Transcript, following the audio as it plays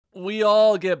We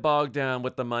all get bogged down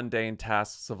with the mundane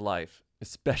tasks of life,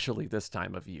 especially this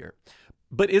time of year.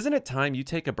 But isn't it time you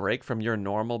take a break from your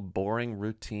normal, boring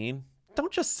routine?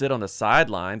 Don't just sit on the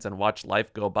sidelines and watch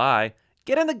life go by.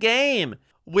 Get in the game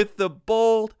with the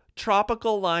bold,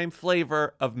 tropical lime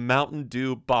flavor of Mountain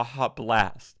Dew Baja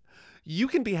Blast. You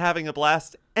can be having a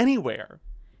blast anywhere.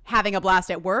 Having a blast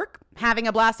at work, having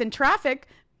a blast in traffic,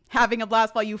 having a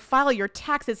blast while you file your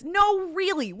taxes. No,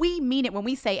 really, we mean it when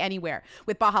we say anywhere.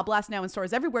 With Baja Blast now in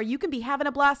stores everywhere, you can be having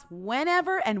a blast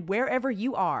whenever and wherever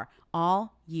you are,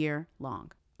 all year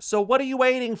long. So what are you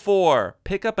waiting for?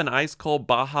 Pick up an ice-cold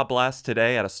Baja Blast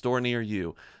today at a store near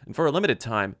you. And for a limited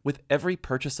time, with every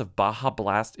purchase of Baja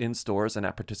Blast in stores and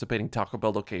at participating Taco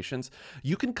Bell locations,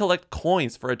 you can collect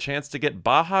coins for a chance to get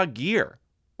Baja gear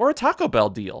or a Taco Bell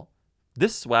deal.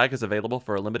 This swag is available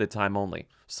for a limited time only,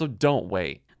 so don't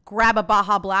wait. Grab a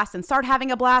Baja Blast and start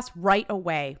having a blast right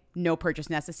away. No purchase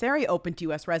necessary. Open to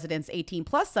U.S. residents 18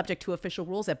 plus, subject to official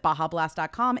rules at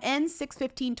BajaBlast.com. Ends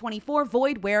 6/15/24.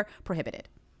 Void where prohibited.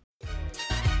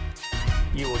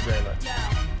 You will dream it.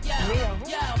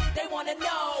 Yo, they want to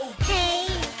know. Hey,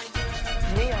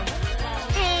 Mia.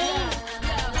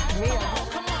 hey, Mia.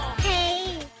 Come on.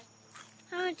 hey.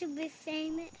 I want to be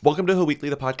famous. Welcome to Who Weekly,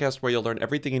 the podcast where you'll learn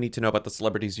everything you need to know about the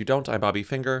celebrities you don't. I'm Bobby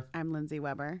Finger, I'm Lindsay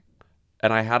Weber.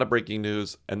 and I had a breaking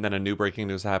news, and then a new breaking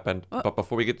news happened. But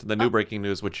before we get to the new breaking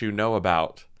news, which you know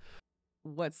about,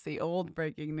 What's the old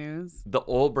breaking news? the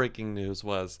old breaking news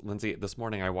was, Lindsay, this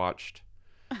morning I watched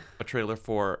a trailer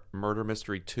for Murder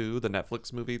Mystery 2, the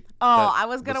Netflix movie. Oh, I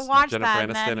was gonna watch Jennifer that,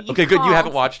 and Aniston. then you Okay, good. You called.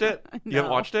 haven't watched it? You haven't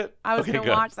No. watched it? I was Okay, gonna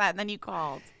good. watch that, and then you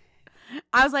called.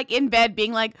 I was like in bed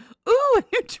being like, ooh, a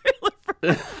new trailer for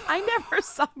I never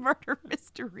saw Murder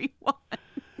Mystery 1.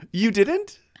 You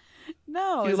didn't?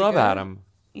 No. You is it love good? Adam.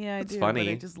 Yeah, I It's do. funny.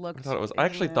 But it just looked. I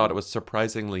actually thought it was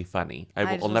surprisingly funny.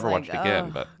 I'll never watch it again,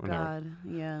 but whatever. God,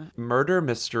 yeah. Murder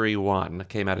Mystery 1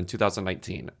 came out in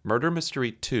 2019. Murder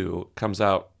Mystery 2 comes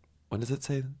out, when does it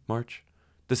say? March?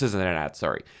 This isn't an ad,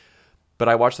 sorry. But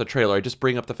I watched the trailer. I just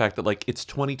bring up the fact that, like, it's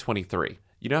 2023.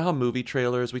 You know how movie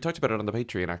trailers, we talked about it on the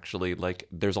Patreon, actually, like,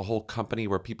 there's a whole company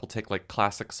where people take, like,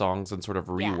 classic songs and sort of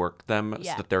rework them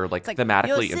so that they're, like, It's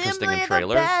thematically "You're interesting in simply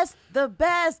trailers. The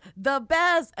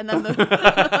best. And then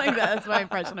like that's my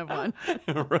impression of one.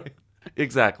 Right.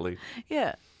 Exactly.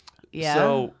 Yeah. Yeah.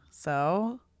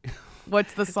 So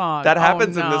what's the song? That Oh,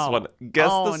 happens in this no. one. Guess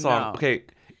Oh, the song. no. Okay,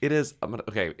 it is.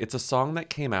 Okay, it's a song that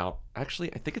came out.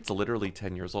 Actually, I think it's literally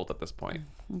 10 years old at this point.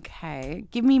 Okay.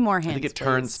 Give me more hints. I think it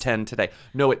turns please. 10 today.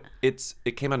 No, it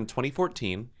came out in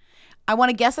 2014. I want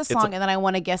to guess a song, and then I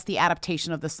want to guess the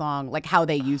adaptation of the song, like how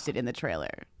they used it in the trailer.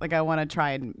 Like I want to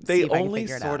try and see They if I can only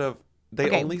figure it sort out. of. They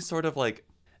Okay. only sort of like.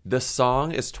 The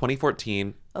song is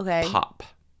 2014. Okay. Pop.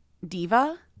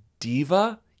 Diva?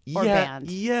 Diva. Or yeah. band?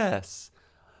 Yes.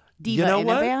 Diva You know in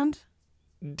what? a band?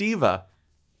 Diva.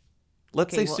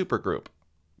 Let's Okay, say well- supergroup.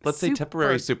 Let's say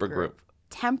temporary supergroup.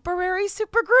 Temporary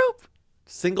supergroup?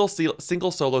 Single solo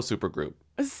supergroup.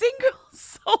 A single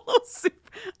solo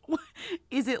super.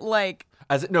 Is it like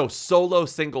Solo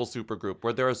single supergroup,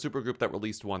 where they're a supergroup that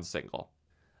released one single.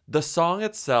 The song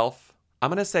itself, I'm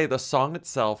going to say the song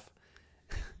itself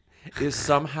is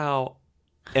somehow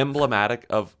emblematic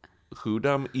of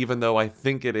Whodom, even though I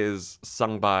think it is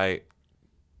sung by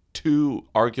two,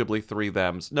 arguably three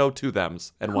thems. No, two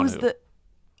thems and one who's who. the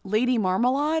Lady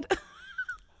Marmalade?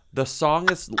 The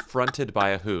song is fronted by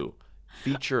a who,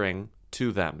 featuring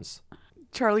two thems.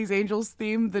 Charlie's Angels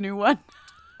theme, the new one.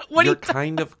 What You're do you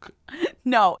kind of...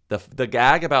 No. The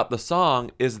gag about the song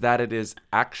is that it is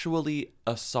actually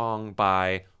a song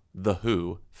by The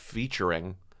Who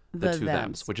featuring the two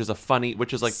thems, which is like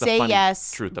the Say funny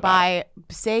Yes truth about by it.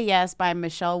 Say Yes by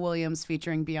Michelle Williams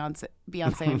featuring Beyonce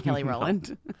and Kelly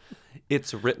Rowland.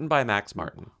 It's written by Max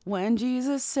Martin. When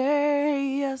Jesus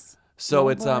say yes. So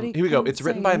it's nobody here we go. can It's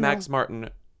written say by no. Max Martin,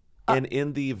 and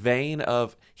in the vein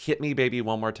of "Hit Me, Baby,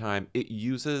 One More Time," it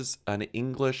uses an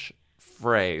English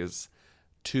phrase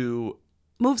to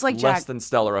Moves like less Jack. than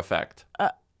stellar effect.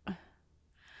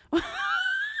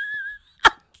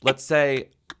 Let's say,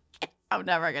 I'm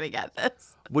never gonna get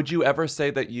this. would you ever say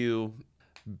that you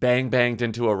banged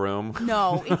into a room?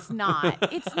 No, it's not.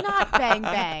 It's not bang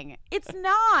bang. It's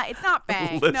not. It's not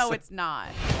bang. No, Listen. it's not.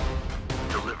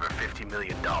 Deliver $50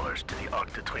 million to the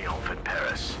Arc de Triomphe in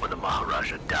Paris when the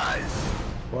Maharaja dies.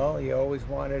 Well, you always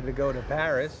wanted to go to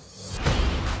Paris.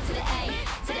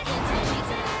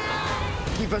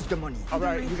 Give us the money. All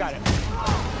right, you got it.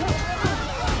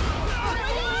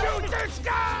 Shoot this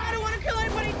guy! I don't want to kill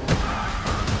anybody.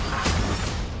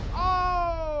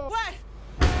 Oh! What?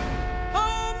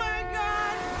 Oh my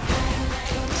God!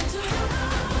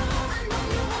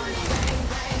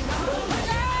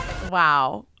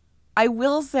 Wow. I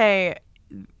will say,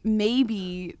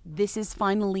 maybe this is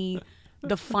finally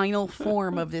the final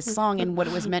form of this song and what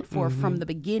it was meant for from the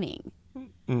beginning.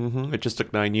 Mm-hmm. It just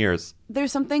took 9 years.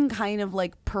 There's something kind of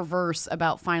like perverse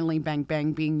about Finally Bang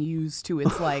Bang being used to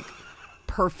its like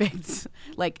perfect,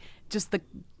 like just the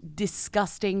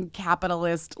disgusting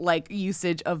capitalist like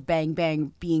usage of Bang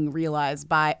Bang being realized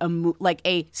by like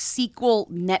a sequel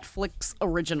Netflix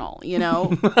original, you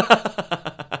know?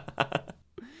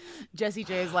 Jessie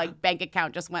J's like bank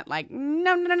account just went like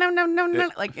no,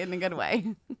 like in a good way.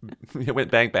 It went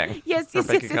bang bang. Yes, Her yes,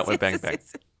 bank yes, account yes, went bang yes, bang.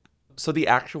 yes. So the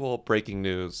actual breaking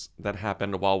news that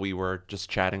happened while we were just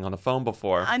chatting on the phone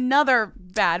before. Another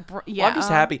bad, yeah. Well, I'm just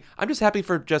happy. I'm just happy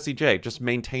for Jessie J, just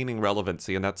maintaining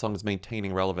relevancy, and that song is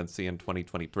maintaining relevancy in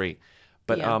 2023.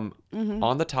 But Yeah.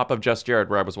 on the top of Just Jared,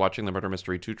 where I was watching the Murder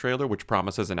Mystery 2 trailer, which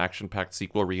promises an action-packed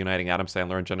sequel reuniting Adam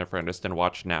Sandler and Jennifer Aniston,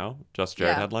 watch now, Just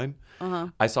Jared Yeah. headline.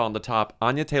 I saw on the top,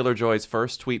 Anya Taylor-Joy's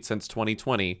first tweet since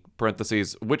 2020,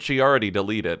 parentheses, which she already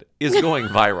deleted, is going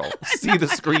viral. See the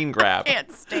screen grab. I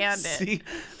can't stand it.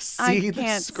 See the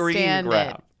can't screen stand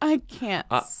grab. it. I can't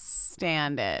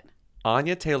stand it.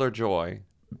 Anya Taylor-Joy,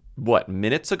 what,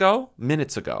 minutes ago,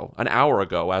 an hour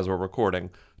ago as we're recording,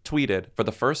 tweeted for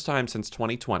the first time since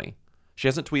 2020. She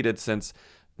hasn't tweeted since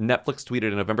Netflix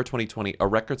tweeted in November 2020, a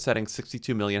record-setting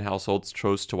 62 million households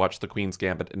chose to watch The Queen's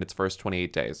Gambit in its first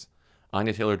 28 days.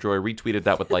 Anya Taylor-Joy retweeted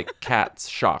that with like cats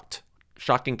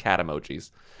shocking cat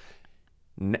emojis.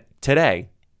 Today,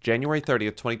 January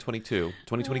 30th,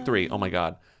 2023, oh my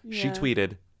God, she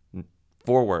tweeted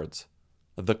 4 words,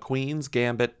 The Queen's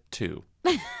Gambit 2.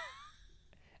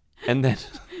 And then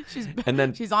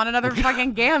She's on another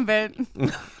fucking gambit.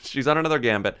 she's on another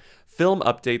gambit. Film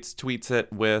Updates tweets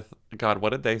it with, God,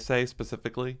 what did they say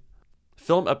specifically?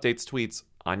 Film Updates tweets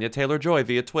Anya Taylor-Joy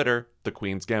via Twitter, The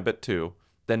Queen's Gambit 2.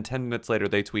 Then 10 minutes later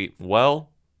they tweet,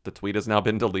 well, the tweet has now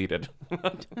been deleted.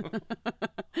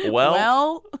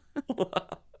 Well,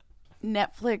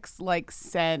 Netflix like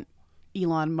sent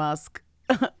Elon Musk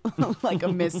like a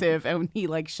missive and he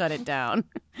like shut it down.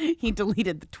 He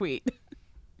deleted the tweet.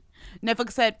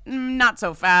 Netflix said, not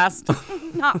so fast.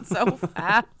 Not so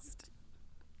fast.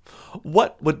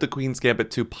 What would The Queen's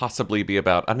Gambit 2 possibly be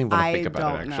about? I don't even want to think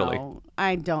about it, actually. Know.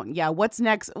 I don't. Yeah. What's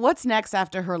next? What's next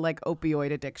after her like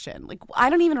opioid addiction? Like, I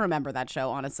don't even remember that show,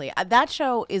 honestly. That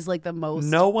show is like the most.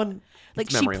 No one. Like,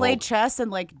 it's she memory played hold. chess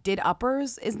and like did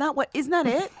uppers. Isn't that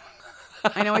it?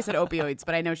 I know I said opioids,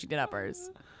 but I know she did uppers.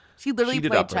 She literally She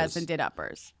did played uppers. chess and did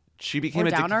uppers. She became Or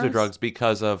addicted to downers? drugs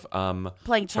because of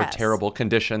Playing her chess. terrible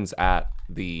conditions at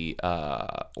the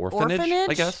orphanage, I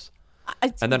Orphanage? guess.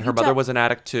 And then her mother was an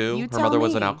addict too. you Her tell mother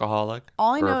was an me. alcoholic.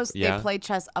 All I Or- know is yeah. they played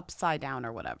chess upside down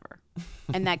or whatever.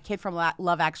 And that kid from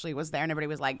Love Actually was there, and everybody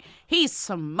was like, he's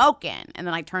smoking. And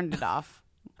then I turned it off.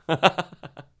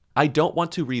 I don't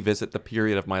want to revisit the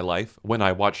period of my life when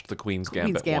I watched The Queen's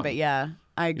Gambit. Queen's Gambit, 1. yeah.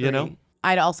 I agree. You know?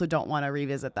 I also don't want to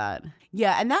revisit that.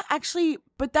 Yeah, and that actually,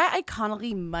 but that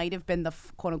iconically might have been the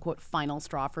quote unquote final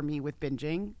straw for me with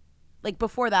binging. Like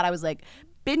before that, I was like,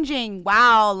 binging,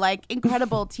 wow, like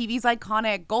incredible. TV's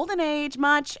iconic, golden age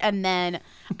much. And then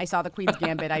I saw The Queen's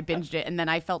Gambit, I binged it, and then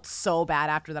I felt so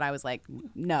bad after that. I was like,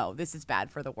 no, this is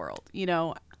bad for the world. You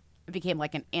know, I became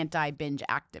like an anti-binge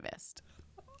activist.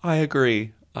 I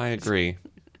agree. I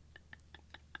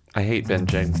hate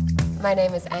binging. My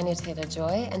name is Anya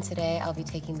Taylor-Joy, and today I'll be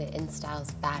taking the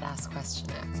InStyles Badass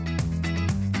Questionnaire.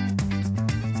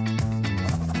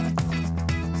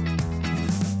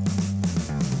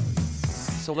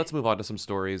 So let's move on to some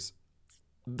stories.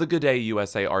 The Good Day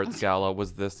USA Arts Gala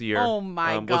was this year. Oh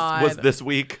my was God. this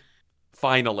week.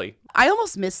 Finally. I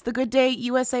almost missed the Good Day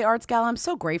USA Arts Gala. I'm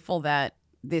so grateful that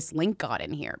this link got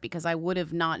in here because I would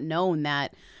have not known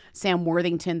that Sam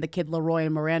Worthington, the Kid Leroy,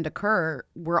 and Miranda Kerr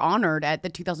were honored at the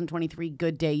 2023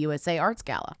 Good Day USA Arts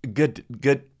Gala. Good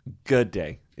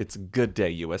day. It's Good Day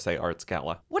USA Arts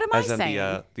Gala. What am I As in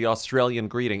saying? the Australian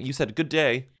greeting. You said good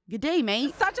day. Good day,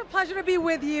 mate. Such a pleasure to be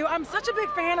with you. I'm such a big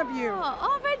fan of you.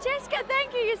 Oh, Francesca,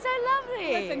 thank you. You're so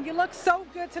lovely. Listen, you look so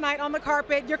good tonight on the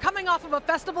carpet. You're coming off of a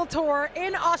festival tour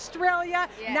in Australia.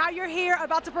 Yeah. Now you're here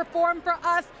about to perform for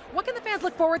us. What can the fans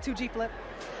look forward to, G Flip?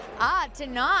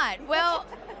 Tonight. Well,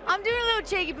 I'm doing a little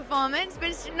cheeky performance, but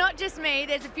it's not just me.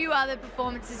 There's a few other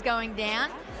performances going down.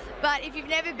 But if you've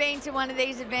never been to one of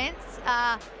these events,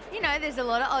 there's a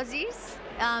lot of Aussies.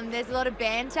 There's a lot of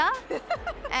banter.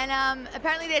 And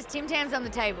apparently there's Tim Tams on the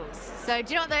tables. So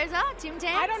do you know what those are, Tim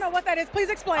Tams? I don't know what that is. Please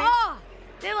explain. Oh,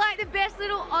 they're like the best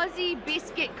little Aussie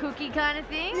biscuit cookie kind of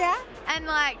thing. Yeah? And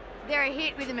like they're a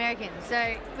hit with Americans.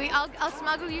 So I'll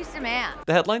smuggle you some out.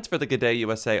 The headlines for the G'day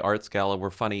USA Arts Gala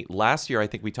were funny. Last year, I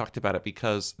think we talked about it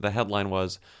because the headline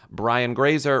was Brian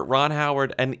Grazer, Ron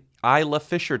Howard, and Isla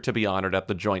Fisher to be honored at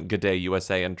the joint G'day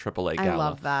USA and AAA Gala. I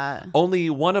love that. Only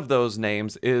one of those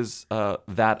names is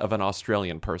that of an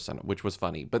Australian person, which was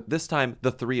funny. But this time,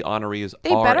 the three honorees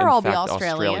They are better in all fact be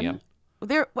Australian.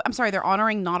 I'm sorry, they're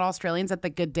honoring not Australians at the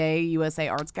G'day USA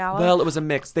Arts Gala? Well, it was a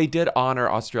mix. They did honor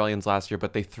Australians last year,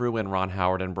 but they threw in Ron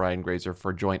Howard and Brian Grazer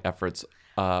for joint efforts, which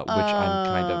I'm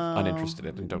kind of uninterested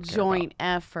in and don't care Joint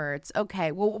about. efforts.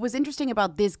 Okay. Well, what was interesting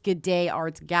about this G'day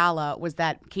Arts Gala was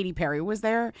that Katy Perry was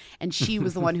there, and she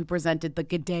was the one who presented the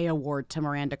G'day Award to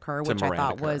Miranda Kerr, which I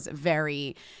thought was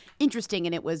very interesting.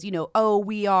 And it was,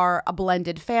 we are a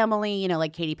blended family.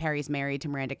 Like Katy Perry's married to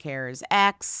Miranda Kerr's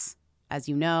ex, as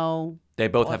you know. They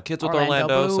both have kids with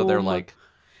Orlando, so they're like,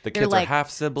 the kids are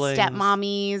half siblings.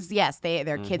 Stepmommies. Yes,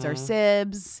 their kids are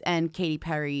sibs. And Katy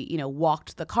Perry,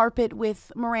 walked the carpet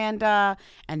with Miranda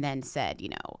and then said,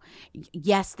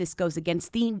 yes, this goes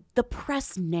against the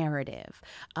press narrative.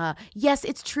 Yes,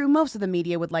 it's true. Most of the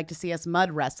media would like to see us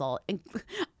mud wrestle. And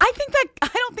I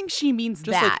don't think she means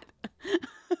just that.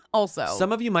 Also,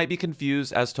 some of you might be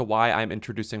confused as to why I'm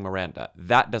introducing Miranda.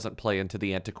 That doesn't play into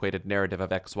the antiquated narrative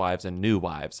of ex-wives and new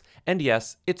wives. And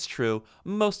yes, it's true.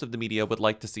 Most of the media would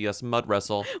like to see us mud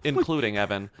wrestle, including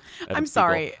Evan. I'm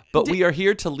sorry. But we are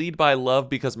here to lead by love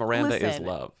because Miranda is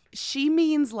love. She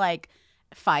means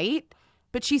fight.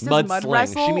 But she says mud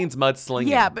wrestle. She means mud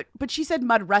slinging. Yeah, but she said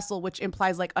mud wrestle, which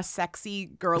implies a sexy,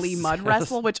 girly mud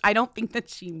wrestle, which I don't think that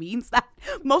she means that.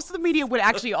 Most of the media would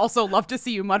actually also love to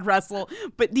see you mud wrestle,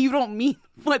 but you don't mean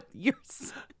what you're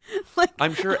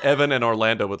I'm sure Evan and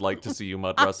Orlando would like to see you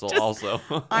mud wrestle also.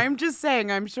 I'm just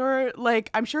saying, I'm sure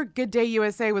G'day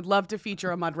USA would love to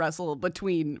feature a mud wrestle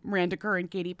between Miranda Kerr and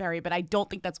Katy Perry, but I don't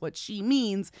think that's what she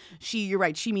means. You're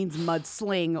right, she means mud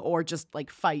sling or just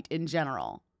fight in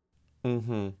general.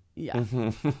 Mm-hmm. Yeah.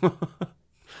 Mm-hmm.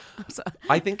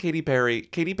 I think Katy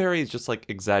Perry is just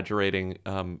exaggerating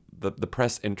the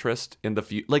press interest in the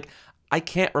future. I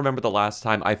can't remember the last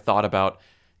time I thought about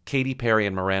Katy Perry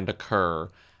and Miranda Kerr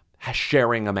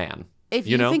sharing a man. If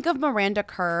you think of Miranda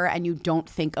Kerr and you don't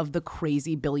think of the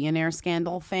crazy billionaire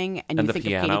scandal thing and you think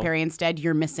of Katy Perry instead,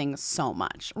 you're missing so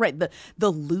much. Right. The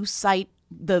Lucite,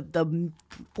 the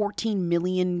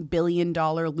 $14 billion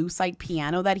Lucite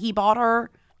piano that he bought her.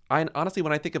 Honestly,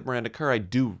 when I think of Miranda Kerr, I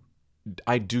do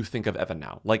think of Evan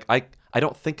now. I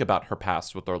don't think about her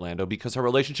past with Orlando because her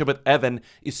relationship with Evan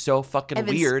is so fucking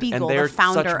Evan weird, Spiegel, and they're the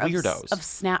founder such weirdos. of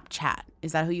Snapchat.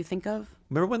 Is that who you think of?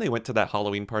 Remember when they went to that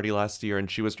Halloween party last year and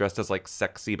she was dressed as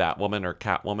sexy Batwoman or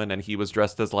Catwoman and he was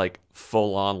dressed as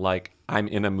full on I'm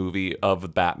in a movie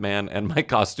of Batman and my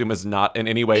costume is not in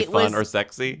any way fun or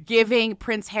sexy? Giving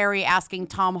Prince Harry asking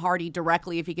Tom Hardy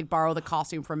directly if he could borrow the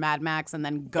costume from Mad Max and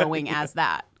then going as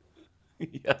that.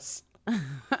 Yes.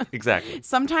 Exactly.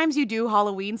 Sometimes you do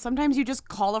Halloween. Sometimes you just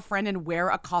call a friend and wear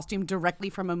a costume directly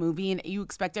from a movie and you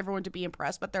expect everyone to be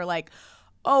impressed, but they're like,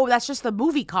 oh, that's just the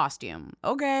movie costume.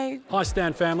 Okay. Hi,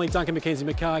 Stan family. Duncan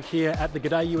McKenzie-McCarg here at the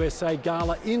G'day USA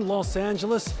Gala in Los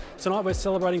Angeles. Tonight we're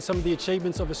celebrating some of the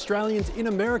achievements of Australians in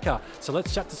America. So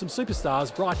let's chat to some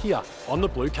superstars right here on the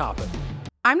blue carpet.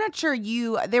 I'm not sure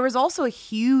there was also a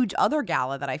huge other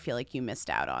gala that I feel like you missed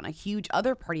out on, a huge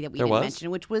other party that we didn't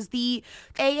mention, which was the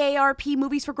AARP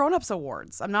Movies for Grown-Ups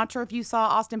Awards. I'm not sure if you saw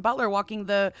Austin Butler walking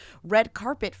the red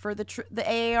carpet for the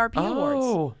AARP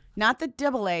Awards. Not the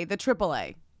AA, the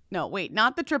AAA. No, wait,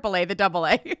 not the AAA, the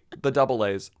AA. The double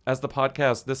A's. As the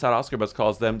podcast This Hot Oscar Buzz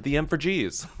calls them, the M for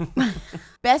G's.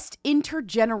 Best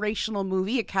Intergenerational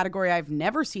Movie, a category I've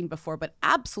never seen before, but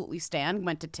absolutely stan,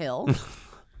 went to Till.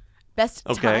 Best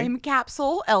Time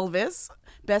Capsule, Elvis.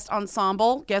 Best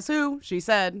Ensemble, guess who? She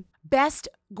said. Best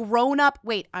Grown-Up,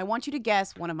 wait, I want you to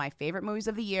guess one of my favorite movies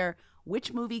of the year.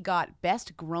 Which movie got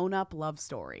Best Grown-Up Love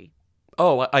Story?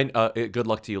 Oh, good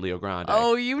luck to you, Leo Grande.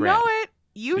 Oh, you know it.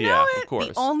 You know it. Of course.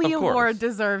 The only award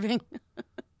deserving.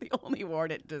 The only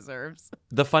award it deserves.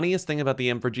 The funniest thing about the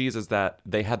M for G's is that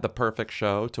they had the perfect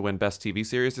show to win Best TV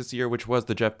Series this year, which was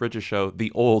the Jeff Bridges show,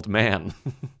 The Old Man.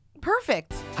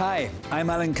 Perfect. Hi,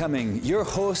 I'm Alan Cumming, your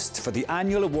host for the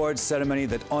annual awards ceremony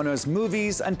that honours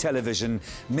movies and television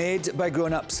made by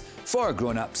grown-ups for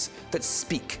grown-ups that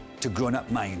speak to grown-up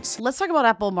minds. Let's talk about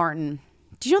Apple Martin.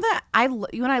 Do you know that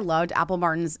you and I loved Apple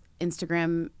Martin's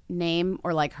Instagram name,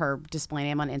 or her display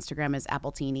name on Instagram is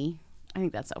Appletini? I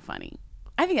think that's so funny.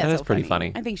 I think that's so pretty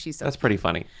funny. I think she's so That's funny. pretty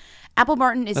funny. Apple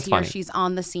Martin is That's here. funny. She's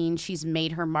on the scene. She's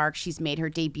made her mark. She's made her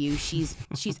debut. She's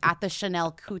at the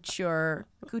Chanel Couture.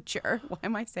 Why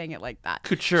am I saying it like that?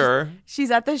 Couture. She's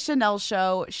at the Chanel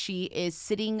show. She is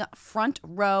sitting front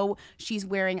row. She's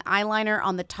wearing eyeliner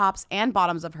on the tops and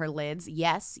bottoms of her lids.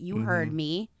 Yes, you heard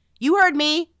me. You heard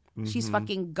me. She's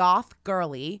fucking goth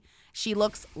girly. She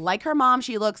looks like her mom.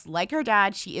 She looks like her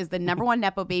dad. She is the number one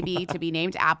Nepo baby to be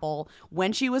named Apple.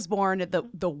 When she was born,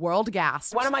 the world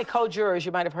gasped. One of my co-jurors,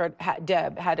 you might have heard,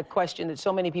 Deb, had a question that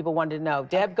so many people wanted to know.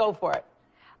 Deb, go for it.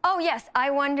 Oh, yes.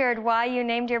 I wondered why you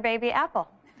named your baby Apple.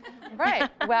 Right.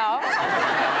 Well,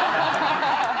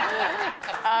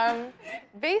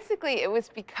 basically, it was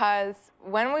because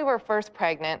when we were first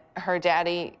pregnant, her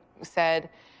daddy said,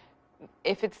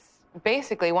 if it's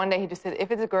basically one day he just said,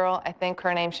 if it's a girl, I think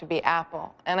her name should be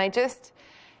Apple. And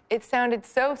it sounded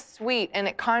so sweet, and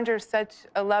it conjures such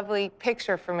a lovely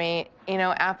picture for me. You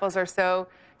know, apples are so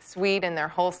sweet and they're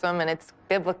wholesome and it's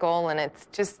biblical and it's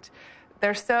just,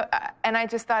 they're so, and I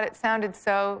just thought it sounded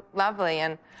so lovely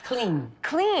and clean.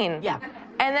 Yeah.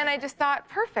 And then I just thought,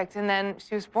 perfect. And then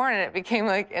she was born and it became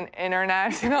like an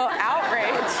international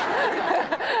outrage.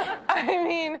 I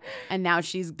mean. And now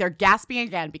they're gasping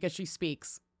again because she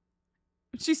speaks.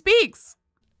 She speaks.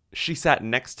 She sat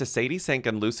next to Sadie Sink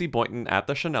and Lucy Boynton at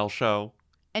the Chanel show.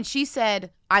 And she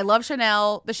said, I love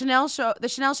Chanel. The Chanel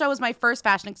show was my first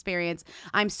fashion experience.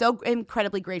 I'm so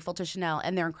incredibly grateful to Chanel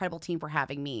and their incredible team for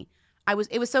having me.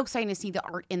 It was so exciting to see the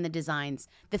art in the designs.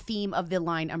 The theme of the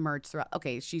line emerged throughout.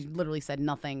 Okay, she literally said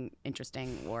nothing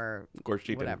interesting or of course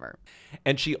she whatever. Didn't.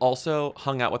 And she also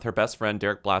hung out with her best friend,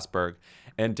 Derek Blasberg.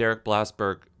 And Derek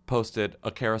Blasberg posted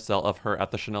a carousel of her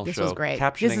at the Chanel show. This was great.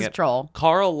 Captioning This is it, troll.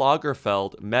 Karl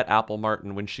Lagerfeld met Apple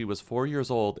Martin when she was 4 years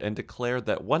old and declared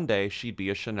that one day she'd be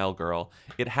a Chanel girl.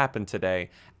 It happened today.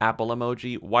 Apple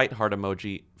emoji, white heart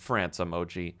emoji, France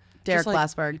emoji. Derek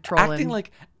Blasberg trolling.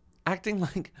 Acting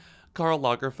like Karl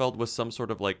Lagerfeld was some sort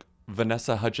of like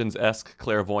Vanessa Hudgens-esque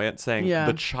clairvoyant saying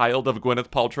the child of Gwyneth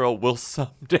Paltrow will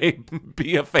someday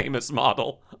be a famous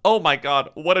model. Oh my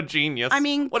God, what a genius. I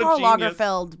mean, what Karl a genius.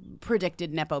 Lagerfeld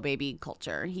predicted Nepo baby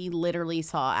culture. He literally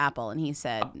saw Apple and he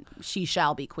said, she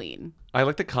shall be queen. I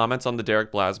like the comments on the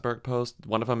Derek Blasberg post.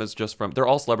 One of them is just they're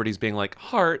all celebrities being like,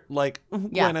 heart, like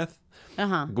Gwyneth.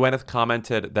 Gwyneth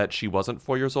commented that she wasn't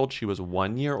 4 years old. She was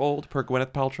 1 year old per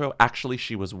Gwyneth Paltrow. Actually,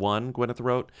 she was one, Gwyneth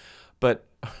wrote. But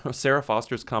Sarah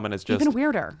Foster's comment is just even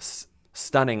weirder.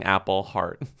 Stunning Apple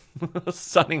heart.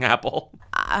 Stunning Apple.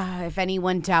 If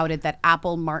anyone doubted that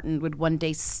Apple Martin would one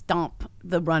day stomp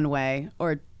the runway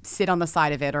or sit on the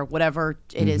side of it or whatever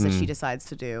it is that she decides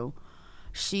to do,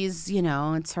 she's,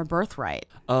 it's her birthright.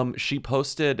 She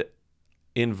posted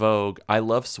in Vogue, I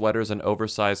love sweaters and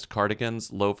oversized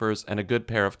cardigans, loafers, and a good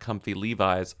pair of comfy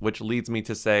Levi's, which leads me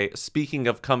to say, speaking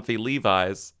of comfy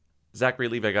Levi's, Zachary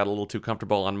Levi got a little too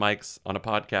comfortable on mics on a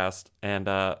podcast, and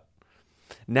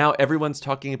now everyone's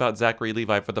talking about Zachary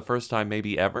Levi for the first time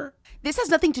maybe ever. This has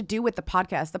nothing to do with the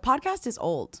podcast. The podcast is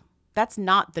old. That's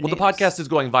not the news. Well, the podcast is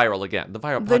going viral again. The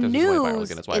podcast is going viral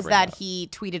again. That's why is that he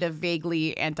tweeted a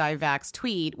vaguely anti-vax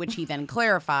tweet, which he then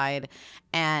clarified.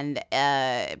 And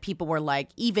people were like,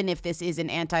 even if this is an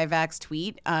anti-vax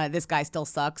tweet, this guy still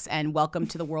sucks. And welcome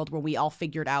to the world where we all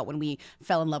figured out when we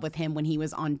fell in love with him when he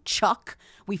was on Chuck.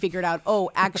 We figured out,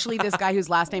 actually, this guy whose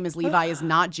last name is Levi is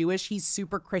not Jewish. He's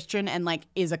super Christian and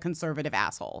is a conservative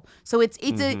asshole. So it's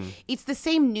the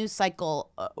same news cycle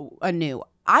anew.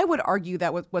 I would argue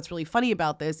that what's really funny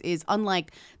about this is,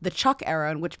 unlike the Chuck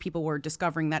era in which people were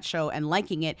discovering that show and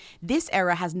liking it, this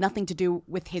era has nothing to do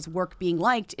with his work being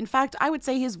liked. In fact, I would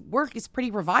say his work is pretty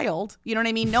reviled. You know what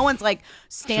I mean? No one's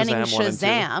standing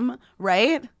Shazam,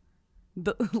 right?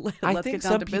 Let's get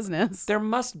down to business. There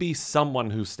must be someone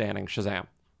who's standing Shazam.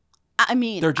 I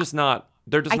mean, they're just not.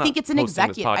 I think it's an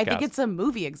executive. I think it's a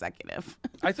movie executive.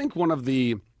 I think one of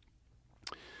the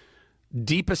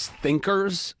deepest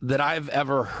thinkers that I've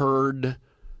ever heard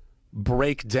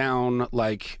break down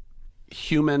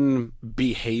human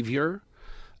behavior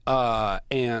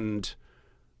and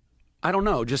I don't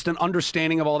know, just an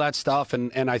understanding of all that stuff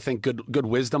and I think good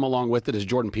wisdom along with it is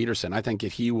Jordan Peterson. I think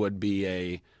that he would be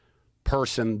a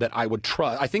person that I would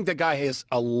trust. I think that guy has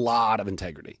a lot of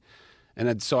integrity.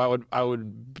 And so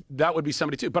that would be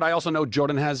somebody too. But I also know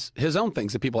Jordan has his own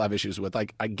things that people have issues with.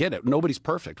 I get it. Nobody's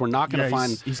perfect. We're not going to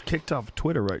find. He's kicked off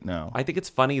Twitter right now. I think it's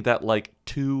funny that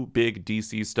two big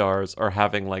DC stars are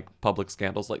having public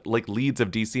scandals, like leads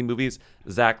of DC movies.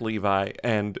 Zach Levi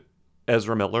and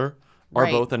Ezra Miller are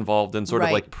both involved in sort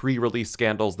of pre-release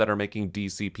scandals that are making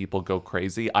DC people go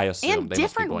crazy. I assume they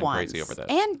must be going crazy over this.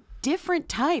 And different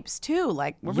types too.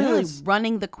 We're really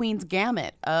running the Queen's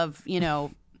gamut of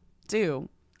do.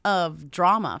 of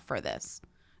drama for this.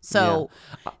 So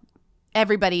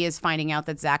everybody is finding out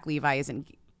that Zach Levi isn't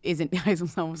I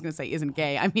was almost going to say isn't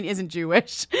gay. I mean, isn't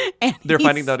Jewish. And They're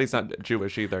finding out he's not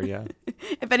Jewish either, yeah.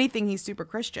 If anything, he's super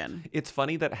Christian. It's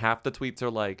funny that half the tweets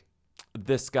are like,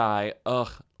 this guy,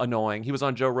 annoying. He was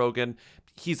on Joe Rogan.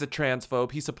 He's a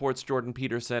transphobe. He supports Jordan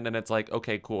Peterson. And it's like,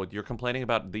 okay, cool. You're complaining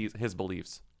about his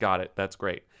beliefs. Got it. That's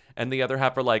great. And the other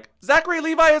half are like, Zachary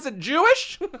Levi isn't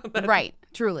Jewish? Right.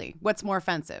 Truly. What's more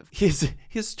offensive?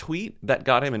 His tweet that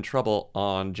got him in trouble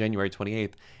on January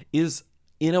 28th is,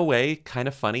 in a way, kind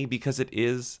of funny because it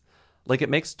is, like, it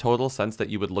makes total sense that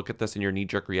you would look at this and your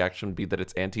knee-jerk reaction would be that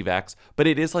it's anti-vax, but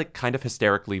it is, like, kind of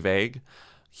hysterically vague.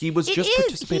 He was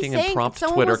participating in prompt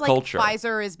Twitter culture.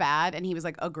 Pfizer is bad, and he was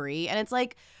like, agree. And it's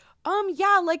like,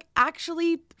 yeah, like,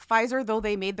 actually, Pfizer, though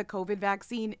they made the COVID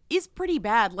vaccine, is pretty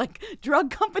bad. Like,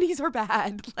 drug companies are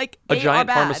bad. Like, a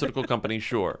giant pharmaceutical company,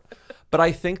 sure. But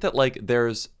I think that, like,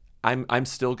 I'm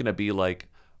still going to be, like,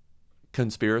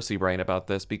 conspiracy brain about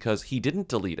this because he didn't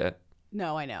delete it.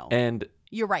 No, I know. And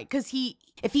you're right, because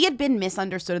if he had been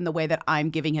misunderstood in the way that I'm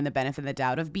giving him the benefit of the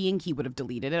doubt of being, he would have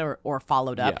deleted it or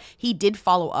followed up. Yeah. He did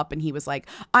follow up, and he was like,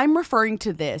 I'm referring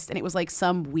to this, and it was like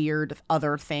some weird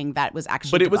other thing that was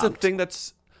actually But it debunked. was a thing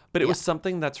that's, but it was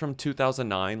something that's from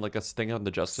 2009, like a thing on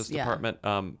the Justice Department,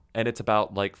 and it's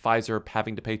about like Pfizer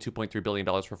having to pay $2.3 billion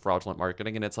for fraudulent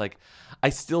marketing, and it's like, I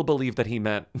still believe that he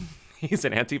meant he's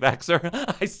an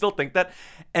anti-vaxxer. I still think that,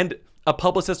 and a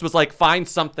publicist was like, find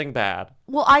something bad.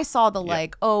 Well, I saw the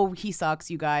like, oh, he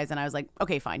sucks, you guys. And I was like,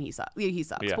 okay, fine, he sucks.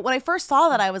 Yeah. But when I first saw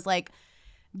that, I was like,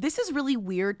 this is really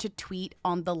weird to tweet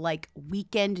on the like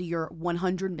weekend your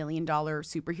 $100 million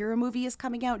superhero movie is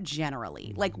coming out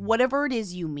generally. Like, whatever it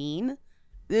is you mean,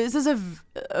 this is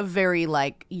a very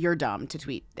like, you're dumb to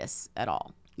tweet this at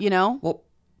all, you know? Well,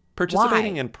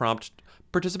 participating in prompt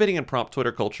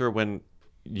Twitter culture when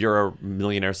you're a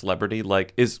millionaire celebrity,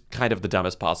 like, is kind of the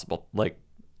dumbest possible, like,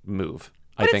 move,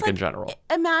 I think, in general.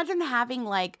 Imagine having,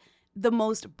 like, the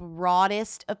most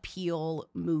broadest appeal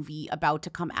movie about to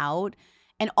come out,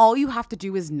 and all you have to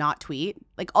do is not tweet.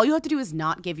 Like, all you have to do is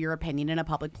not give your opinion in a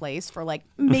public place for, like,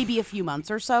 maybe a few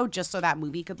months or so, just so that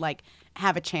movie could, like,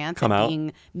 have a chance at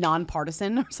being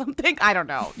nonpartisan or something. I don't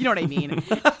know. You know what I mean?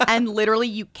 And literally,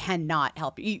 you cannot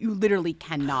help. You literally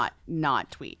cannot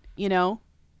not tweet, you know?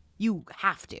 You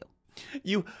have to.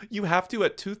 You have to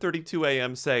at 2:32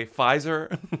 a.m. say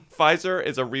Pfizer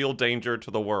is a real danger to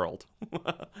the world,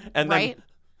 and then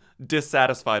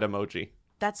dissatisfied emoji.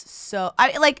 That's so.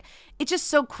 It's just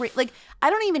so crazy. Like,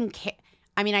 I don't even care.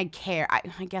 I mean, I care.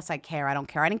 I guess I care. I don't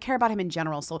care. I didn't care about him in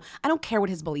general, so I don't care what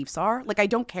his beliefs are. Like, I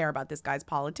don't care about this guy's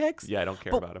politics. Yeah, I don't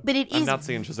care about him. But I'm not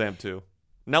seeing Shazam 2.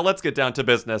 Now let's get down to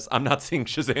business. I'm not seeing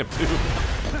Shazam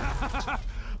 2.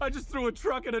 I just threw a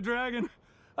truck at a dragon.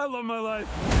 I love my life.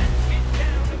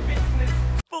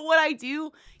 But what I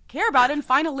do care about and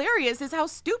find hilarious is how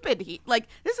stupid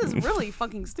this is really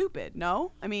fucking stupid.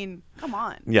 No? I mean, come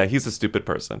on. Yeah, he's a stupid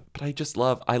person. But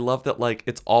I love that, like,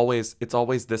 it's always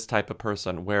this type of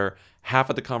person where half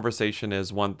of the conversation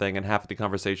is one thing and half of the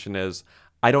conversation is,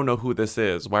 I don't know who this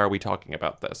is. Why are we talking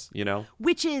about this? You know?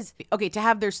 Which is, okay,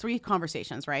 there's 3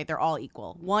 conversations, right? They're all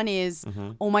equal. One is,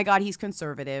 oh my God, he's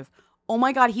conservative. Oh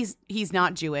my God, he's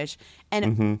not Jewish.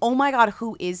 And oh my God,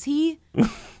 who is he?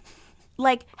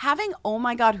 Like, having oh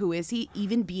my God, who is he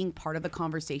even being part of the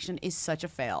conversation is such a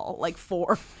fail, like,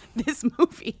 for this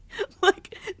movie.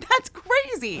 Like, that's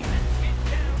crazy.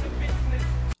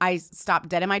 I stopped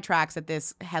dead in my tracks at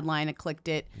this headline and clicked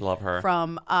it. Love her.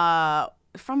 From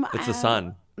It's the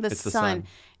Sun. It's the Sun.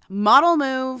 Model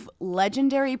move,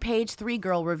 legendary Page 3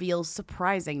 girl reveals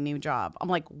surprising new job. I'm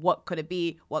like, what could it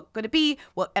be? What could it be?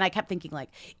 What? And I kept thinking, like,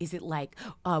 is it like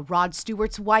Rod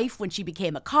Stewart's wife when she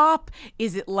became a cop?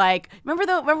 Is it like,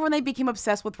 remember when they became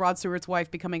obsessed with Rod Stewart's wife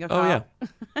becoming a cop? Oh, yeah.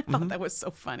 I thought that was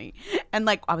so funny. And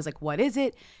like, I was like, what is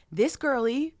it? This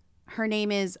girlie, her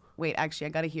name is, wait, actually, I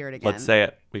got to hear it again. Let's say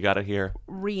it. We got to hear.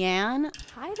 Rianne.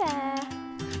 Hi there.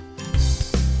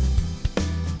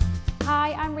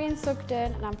 Hi, I'm Rian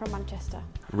Sugden, and I'm from Manchester.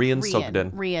 Rian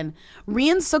Sugden.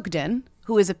 Rian Sugden,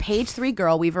 who is a Page 3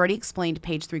 girl. We've already explained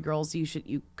Page 3 girls.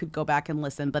 You could go back and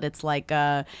listen, but it's like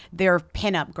they're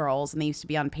pinup girls, and they used to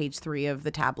be on Page 3 of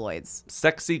the tabloids.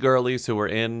 Sexy girlies who were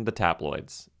in the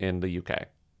tabloids in the UK.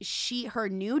 Her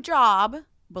new job,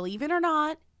 believe it or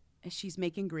not, is she's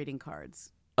making greeting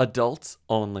cards. Adults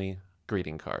only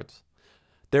greeting cards.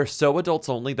 They're so adults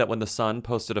only that when the Sun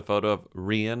posted a photo of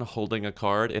Rian holding a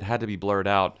card, it had to be blurred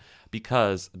out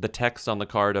because the text on the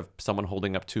card of someone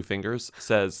holding up 2 fingers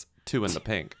says 2 in the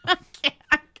pink. I'm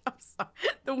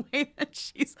sorry. The way that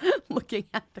she's looking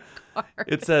at the card.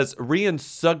 It says, Rian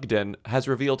Sugden has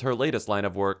revealed her latest line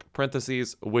of work,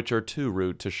 parentheses, which are too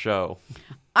rude to show.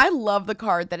 I love the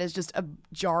card that is just a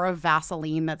jar of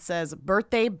Vaseline that says,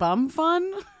 birthday bum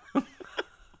fun?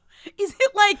 Is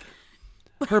it like...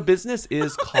 Her business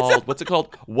is called, what's it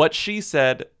called?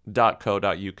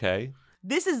 Whatshesaid.co.uk.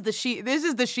 This is the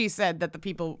she said that the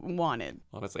people wanted.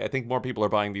 Honestly, I think more people are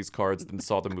buying these cards than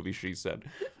saw the movie She Said.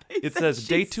 It says,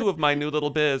 day 2 of my new little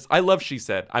biz. I love She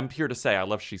Said. I'm here to say I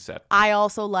love She Said. I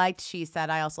also liked She Said.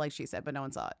 I also liked She Said, but no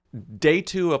one saw it. Day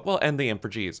 2 of, well, and the M for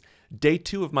G's. Day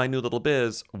 2 of my new little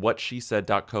biz,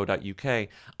 whatshesaid.co.uk.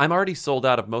 I'm already sold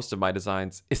out of most of my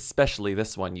designs, especially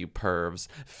this one, you pervs.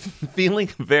 Feeling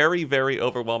very, very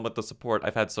overwhelmed with the support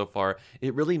I've had so far.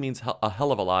 It really means a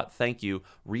hell of a lot. Thank you.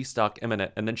 Restock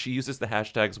imminent. And then she uses the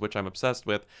hashtags, which I'm obsessed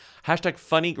with. Hashtag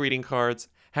funny greeting cards.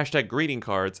 Hashtag greeting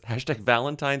cards. Hashtag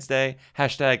Valentine's Day.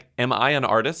 Hashtag am I an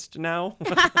artist now?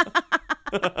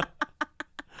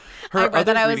 I read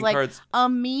that I was like,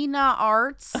 Amina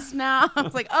Arts now. I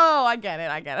was like, oh, I get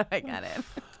it.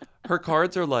 Her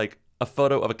cards are like a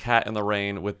photo of a cat in the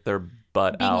rain with their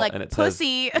butt being out. like, and it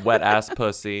pussy. says, wet ass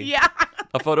pussy. Yeah.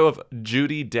 A photo of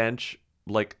Judi Dench,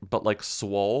 but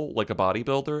swole, like a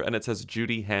bodybuilder. And it says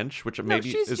Judy Hench, which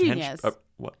maybe she's is genius.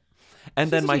 What? And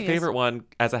She's then a my genius. favorite one,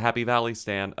 as a Happy Valley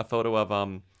stan, a photo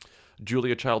of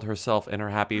Julia Child herself in her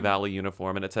Happy Valley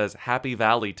uniform, and it says Happy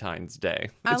Valentine's Day.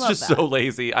 I It's love just that. so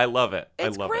lazy. I love it.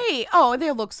 It's I love great. it. Oh,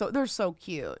 they're so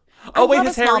cute. Oh, I wait, love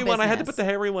his a small Harry one. I had to business. put the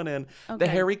Harry one in. The Okay.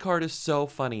 Harry card is so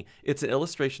funny. It's an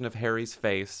illustration of Harry's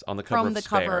face on the cover From of the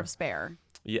Spare. cover of Spare.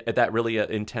 Yeah, that really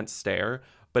intense stare.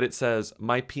 But it says,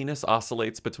 my penis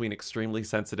oscillates between extremely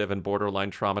sensitive and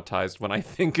borderline traumatized when I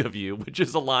think of you, which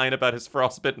is a line about his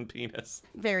frostbitten penis.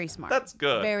 Very smart. That's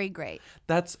good. Very great.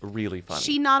 That's really funny.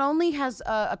 She not only has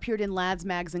appeared in Lads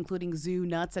mags, including Zoo,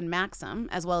 Nuts, and Maxim,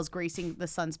 as well as gracing the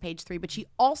Sun's page 3, but she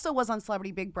also was on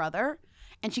Celebrity Big Brother,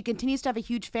 and she continues to have a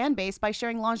huge fan base by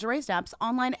sharing lingerie snaps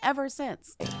online ever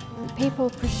since. People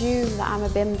presume that I'm a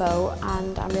bimbo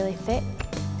and I'm really thick,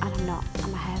 and I'm not.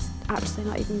 And my hair's actually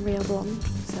not even real blonde.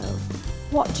 So,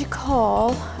 what do you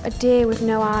call a deer with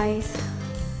no eyes?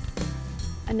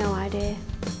 A no idea.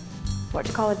 What do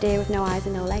you call a deer with no eyes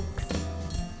and no legs?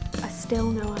 A still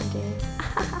no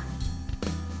idea.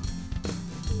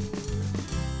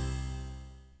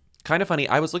 Kind of funny.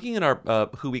 I was looking in our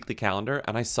Who Weekly calendar,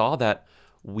 and I saw that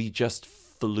we just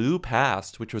flew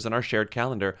past, which was in our shared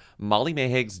calendar, Molly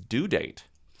Mayheg's due date.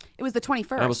 It was the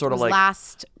 21st. I was sort of like-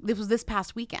 This was this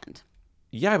past weekend.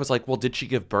 Yeah, I was like, well, did she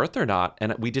give birth or not?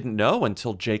 And we didn't know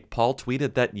until Jake Paul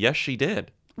tweeted that, yes, she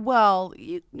did. Well,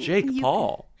 Jake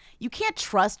Paul. You can't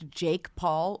trust Jake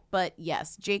Paul, but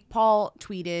yes, Jake Paul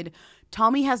tweeted,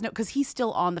 Tommy has no, because he's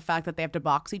still on the fact that they have to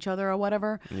box each other or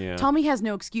whatever. Yeah. Tommy has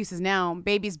no excuses now.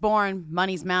 Baby's born,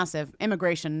 money's massive,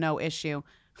 immigration, no issue.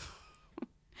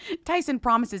 Tyson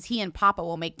promises he and Papa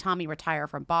will make Tommy retire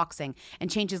from boxing and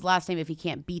change his last name if he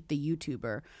can't beat the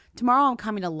YouTuber. Tomorrow I'm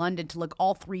coming to London to look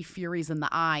all three Furies in the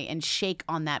eye and shake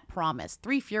on that promise.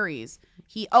 Three Furies.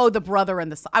 The brother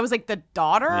and the son. I was like, the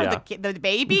daughter? Yeah. The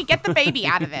baby? Get the baby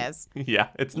out of this. Yeah,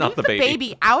 it's not Leave the baby.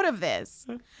 baby out of this.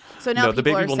 So now No, the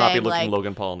people baby are will not be saying, looking like,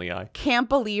 Logan Paul in the eye. can't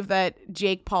believe that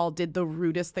Jake Paul did the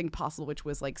rudest thing possible, which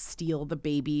was like steal the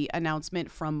baby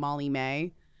announcement from Molly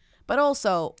May. But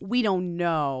also, we don't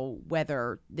know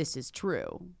whether this is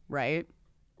true, right?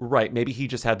 Right. Maybe he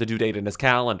just had the due date in his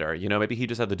calendar. Maybe he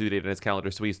just had the due date in his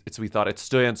calendar, so we thought it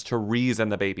stands to reason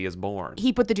the baby is born.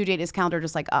 He put the due date in his calendar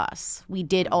just like us. We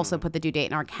did also put the due date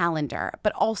in our calendar.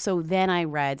 But also then I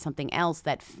read something else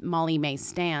that Molly May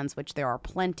stans, which there are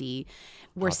plenty,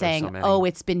 were there's saying, so many. oh,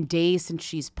 it's been days since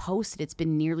she's posted. It's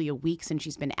been nearly a week since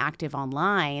she's been active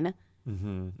online.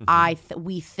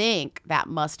 We think that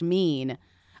must mean...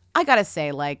 I gotta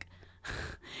say, like,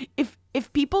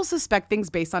 if people suspect things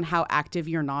based on how active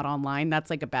you're not online, that's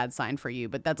like a bad sign for you,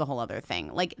 but that's a whole other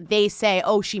thing. Like, they say,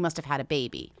 oh, she must have had a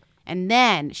baby. And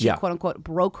then she, quote unquote,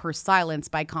 broke her silence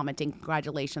by commenting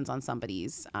congratulations on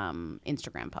somebody's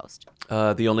Instagram post.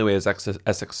 The Only Way is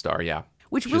Essex Star, yeah.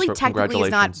 Which She really just wrote, technically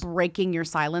is not "Congratulations." breaking your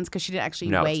silence because she didn't actually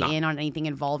No, weigh it's not. in on anything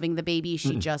involving the baby.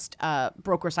 She just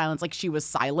broke her silence, like she was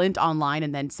silent online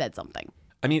and then said something.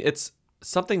 I mean, it's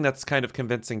something that's kind of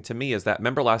convincing to me is that,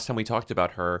 remember last time we talked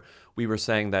about her, we were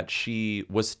saying that she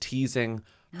was teasing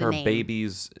her name.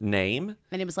 baby's name.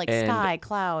 And it was like And- Sky,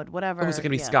 Cloud, whatever. Oh, was it going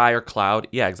to be Yeah. Sky or Cloud?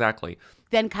 Yeah, exactly.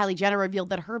 Then Kylie Jenner revealed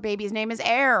that her baby's name is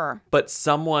Air. But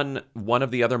one of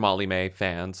the other Molly May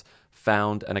fans,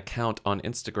 found an account on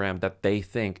Instagram that they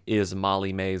think is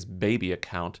Molly May's baby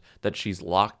account that she's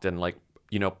locked and like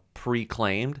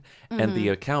pre-claimed. And the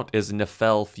account is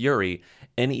Nephel Fury,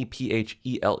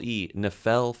 Nephele,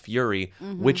 Nephel Fury,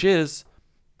 which is,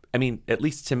 I mean, at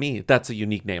least to me, that's a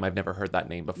unique name. I've never heard that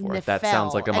name before. Nephel. That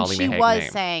sounds like a Molly May And she Hague was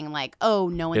name. saying like, oh,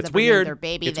 no one's It's ever named weird. their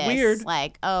baby It's this. weird.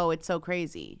 Like, oh, it's so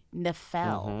crazy.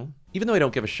 Nephel. Even though I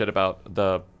don't give a shit about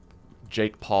the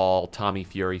Jake Paul, Tommy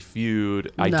Fury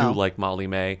feud, I No. do like Molly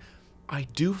May. I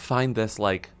do find this,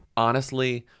 like,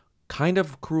 honestly, kind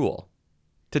of cruel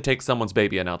to take someone's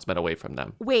baby announcement away from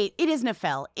them. Wait, it is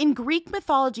Nephel. In Greek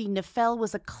mythology, Nephel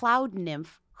was a cloud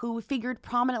nymph who figured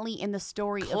prominently in the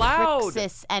story Cloud. of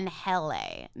Phrixus and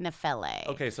Hele. Nephele.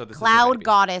 Okay, so this is her cloud baby.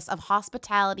 goddess of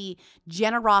hospitality,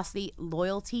 generosity,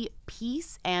 loyalty,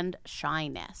 peace, and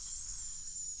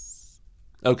shyness.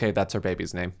 Okay, that's her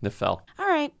baby's name, Nephel. All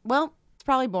right, well, it's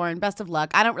probably boring. Best of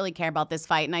luck. I don't really care about this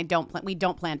fight, and we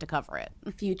don't plan to cover it.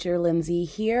 Future Lindsay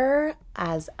here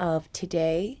as of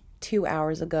today, 2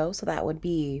 hours ago. So that would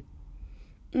be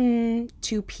 2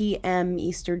 p.m.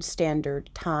 Eastern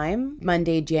Standard Time,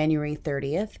 Monday, January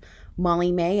 30th.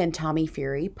 Molly May and Tommy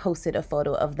Fury posted a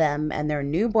photo of them and their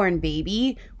newborn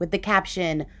baby with the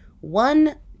caption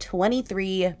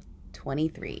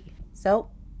 1/23/23.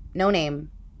 So, no name,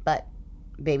 but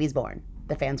baby's born.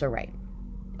 The fans were right.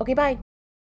 Okay, bye.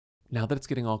 Now that it's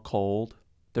getting all cold,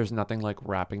 there's nothing like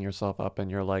wrapping yourself up in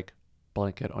your, like,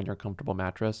 blanket on your comfortable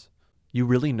mattress. You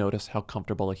really notice how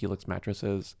comfortable a Helix mattress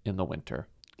is in the winter.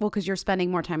 Well, because you're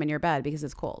spending more time in your bed because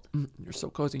it's cold. You're so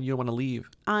cozy and you don't want to leave.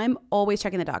 I'm always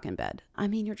checking the dock in bed. I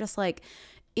mean, you're just like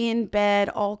in bed,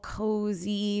 all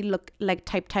cozy, look like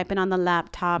typing on the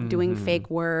laptop, doing fake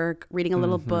work, reading a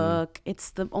little book.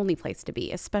 It's the only place to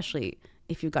be, especially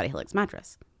if you've got a Helix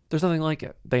mattress. There's nothing like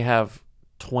it. They have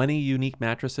 20 unique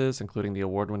mattresses, including the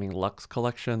award-winning Luxe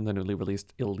collection, the newly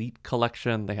released Elite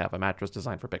collection. They have a mattress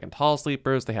designed for big and tall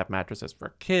sleepers. They have mattresses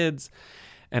for kids.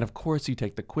 And of course, you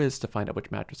take the quiz to find out which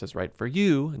mattress is right for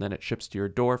you, and then it ships to your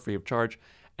door free of charge.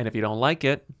 And if you don't like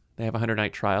it, they have a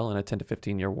 100-night trial and a 10 to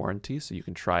 15-year warranty, so you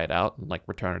can try it out and, like,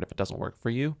 return it if it doesn't work for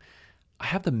you. I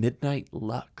have the Midnight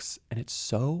Luxe, and it's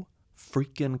so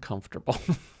freaking comfortable.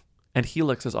 And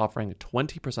Helix is offering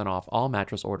 20% off all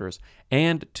mattress orders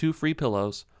and 2 free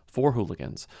pillows for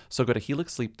hooligans. So go to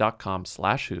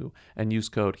helixsleep.com/who and use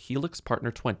code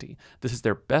HelixPartner20. This is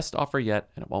their best offer yet,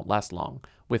 and it won't last long.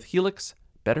 With Helix,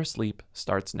 better sleep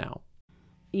starts now.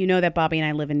 You know that Bobby and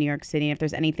I live in New York City. If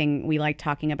there's anything we like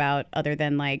talking about other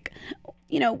than, like,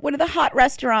 what are the hot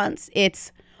restaurants?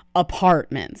 It's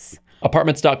apartments.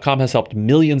 Apartments.com has helped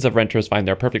millions of renters find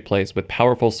their perfect place with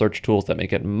powerful search tools that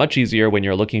make it much easier when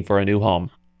you're looking for a new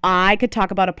home. I could talk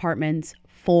about apartments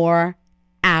for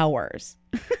hours.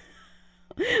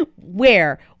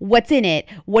 Where? What's in it?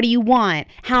 What do you want?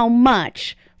 How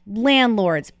much?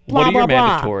 Landlords, blah, what are blah, your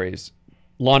blah. mandatories?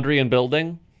 Laundry and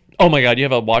building? Oh my God, you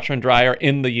have a washer and dryer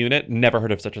in the unit? Never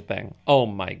heard of such a thing. Oh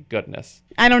my goodness.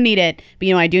 I don't need it. But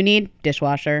you know what I do need?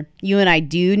 Dishwasher. You and I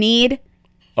do need...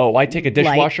 Oh, I take a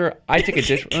dishwasher. I take a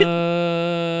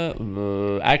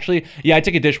actually, yeah, I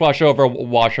take a dishwasher over a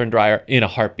washer and dryer in a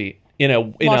heartbeat.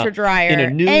 Washer dryer in a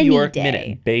New any York day.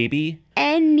 minute, baby.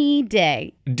 Any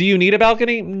day. Do you need a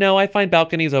balcony? No, I find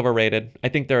balconies overrated. I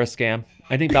think they're a scam.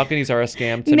 I think balconies are a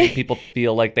scam to make people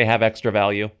feel like they have extra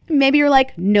value. Maybe you're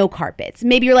like, no carpets.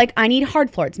 Maybe you're like, I need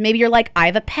hard floors. Maybe you're like, I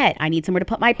have a pet. I need somewhere to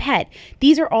put my pet.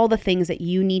 These are all the things that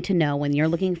you need to know when you're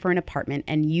looking for an apartment.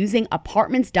 And using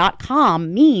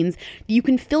apartments.com means you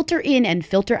can filter in and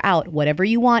filter out whatever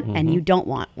you want and you don't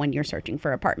want when you're searching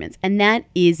for apartments. And that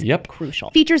is crucial.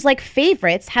 Features like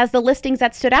favorites has the listings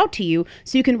that stood out to you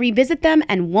so you can revisit them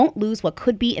and won't lose what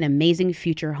could be an amazing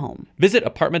future home. Visit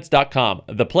apartments.com,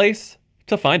 the place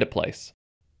to find a place.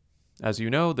 As you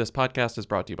know, this podcast is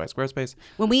brought to you by Squarespace.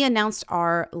 When we announced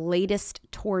our latest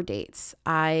tour dates,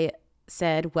 I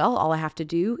said, well, all I have to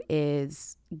do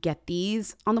is get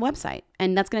these on the website.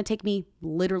 And that's going to take me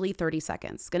literally 30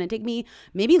 seconds. It's going to take me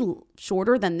maybe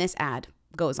shorter than this ad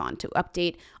goes on to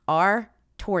update our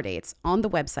tour dates on the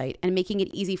website and making it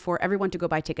easy for everyone to go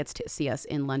buy tickets to see us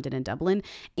in London and Dublin.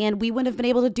 And we wouldn't have been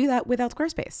able to do that without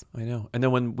Squarespace. I know. And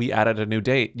then when we added a new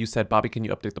date, you said, Bobby, can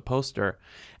you update the poster?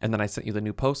 And then I sent you the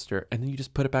new poster, and then you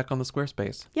just put it back on the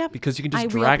Squarespace. Yeah. Because you can just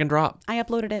drag and drop. I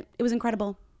uploaded it. It was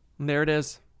incredible. And there it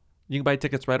is. You can buy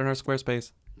tickets right on our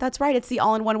Squarespace. That's right. It's the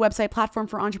all-in-one website platform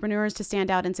for entrepreneurs to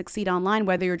stand out and succeed online.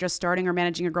 Whether you're just starting or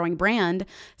managing a growing brand,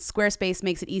 Squarespace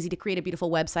makes it easy to create a beautiful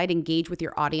website, engage with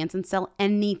your audience, and sell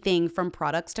anything from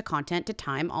products to content to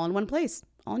time all in one place,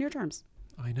 all on your terms.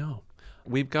 I know.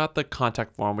 We've got the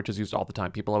contact form, which is used all the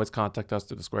time. People always contact us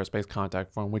through the Squarespace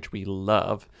contact form, which we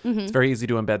love. It's very easy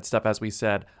to embed stuff, as we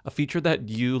said. A feature that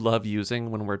you love using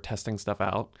when we're testing stuff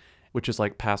out which is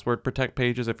like password protect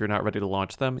pages if you're not ready to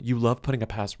launch them. You love putting a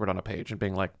password on a page and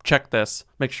being like, check this,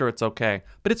 make sure it's okay.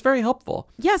 But it's very helpful.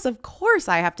 Yes, of course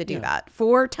I have to do that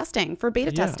for testing, for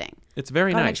beta testing. It's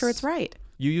very Gotta nice. make sure it's right.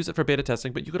 You use it for beta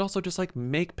testing, but you could also just like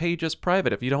make pages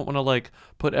private. If you don't want to like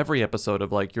put every episode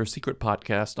of like your secret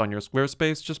podcast on your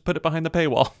Squarespace, just put it behind the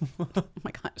paywall. Oh my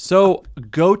God. So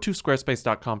go to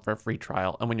squarespace.com for a free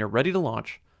trial. And when you're ready to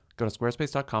launch, go to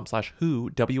squarespace.com/who,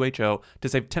 W-H-O, to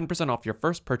save 10% off your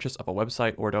first purchase of a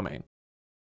website or domain.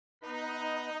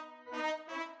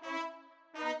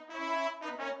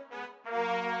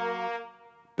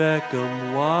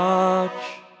 Beckham Watch.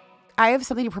 I have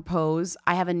something to propose.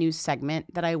 I have a new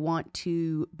segment that I want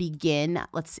to begin.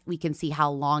 We can see how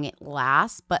long it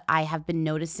lasts, but I have been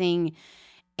noticing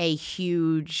a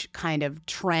huge kind of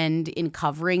trend in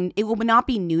covering. It will not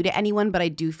be new to anyone, but I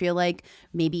do feel like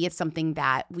maybe it's something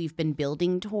that we've been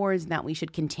building towards and that we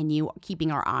should continue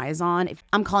keeping our eyes on.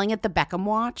 I'm calling it the Beckham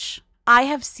Watch. I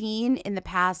have seen in the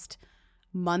past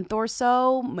month or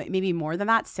so, maybe more than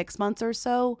that, 6 months or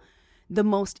so, the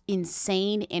most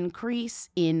insane increase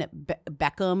in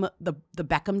Beckham, the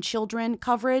Beckham children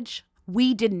coverage.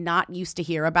 We did not used to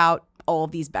hear about all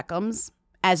of these Beckhams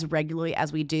as regularly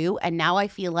as we do. And now I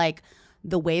feel like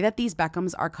the way that these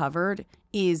Beckhams are covered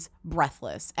is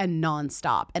breathless and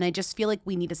nonstop. And I just feel like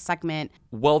we need a segment.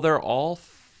 Well, they're all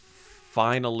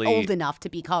finally old enough to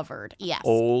be covered. Yes.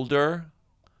 Older.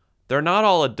 They're not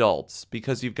all adults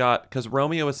because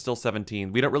Romeo is still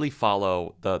 17. We don't really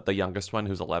follow the youngest one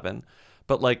who's 11.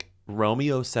 But like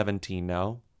Romeo's 17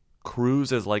 now.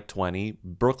 Cruz is like 20.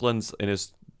 Brooklyn's in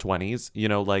his 20s. You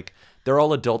know, like they're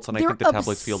all adults, and I think the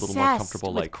tabloids feel a little more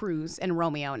comfortable. With like Cruz and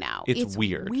Romeo now. It's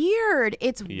weird.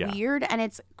 It's weird and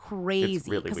it's crazy. It's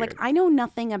really because weird. like I know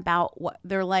nothing about what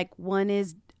they're like. One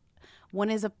is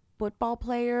a football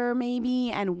player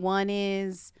maybe, and one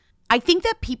is. I think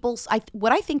that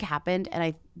what I think happened,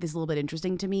 and this is a little bit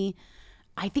interesting to me.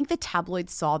 I think the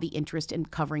tabloids saw the interest in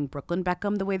covering Brooklyn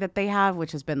Beckham the way that they have,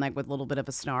 which has been like with a little bit of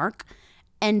a snark.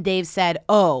 And they've said,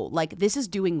 oh, like this is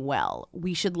doing well.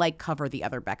 We should like cover the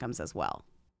other Beckhams as well.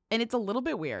 And it's a little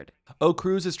bit weird. Oh,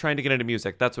 Cruz is trying to get into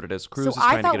music. That's what it is. Cruz is so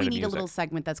trying I thought to get we into need music. a little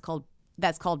segment that's called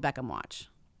Beckham Watch.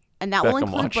 And that will Beckham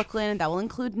include Watch. Brooklyn. That will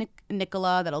include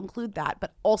Nicola. That'll include that.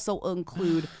 But also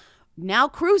include... Now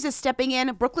Cruz is stepping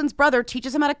in. Brooklyn's brother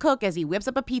teaches him how to cook as he whips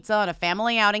up a pizza on a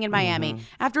family outing in Miami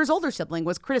after his older sibling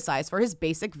was criticized for his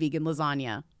basic vegan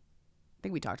lasagna. I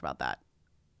think we talked about that.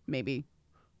 Maybe.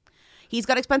 He's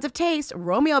got expensive taste.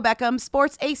 Romeo Beckham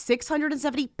sports a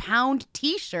 670-pound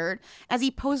t-shirt as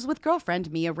he poses with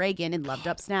girlfriend Mia Reagan in Loved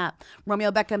Up Snap. Romeo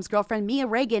Beckham's girlfriend Mia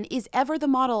Reagan is ever the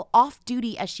model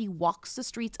off-duty as she walks the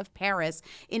streets of Paris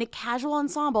in a casual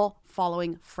ensemble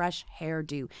following fresh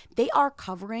hairdo. They are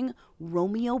covering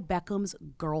Romeo Beckham's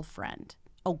girlfriend.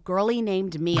 A girlie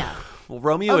named Mia. Well,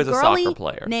 Romeo is a soccer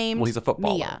player. Named He's a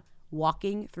footballer. Mia,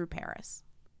 walking through Paris.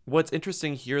 What's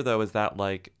interesting here, though, is that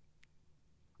like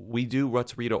we do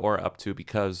What's Rita Ora up to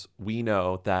because we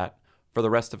know that for the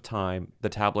rest of time, the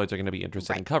tabloids are going to be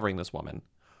interested in covering this woman,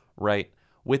 right?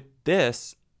 With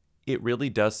this, it really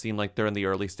does seem like they're in the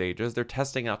early stages. They're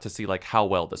testing out to see like how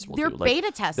well this will They're do. Like,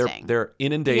 beta testing. They're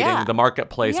inundating the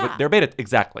marketplace. Yeah.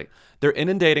 They're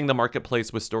inundating the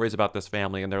marketplace with stories about this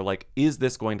family, and they're like, is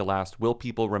this going to last? Will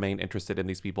people remain interested in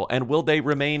these people? And will they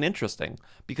remain interesting?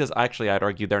 Because actually, I'd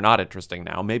argue they're not interesting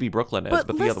now. Maybe Brooklyn is,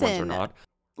 but the other ones are not.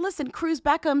 Listen, Cruz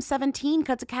Beckham, 17,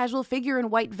 cuts a casual figure in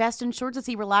white vest and shorts as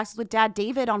he relaxes with Dad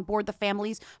David on board the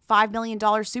family's $5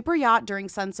 million super yacht during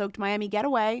sun-soaked Miami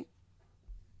getaway.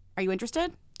 Are you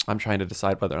interested? I'm trying to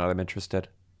decide whether or not I'm interested.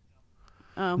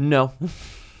 Oh. No.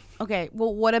 Okay,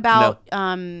 well, what about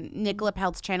Nicola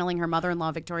Peltz channeling her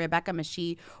mother-in-law, Victoria Beckham, as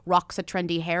she rocks a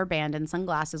trendy hairband and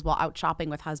sunglasses while out shopping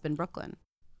with husband Brooklyn?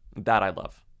 That I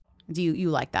love. Do you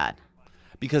like that?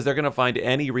 Because they're going to find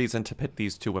any reason to pit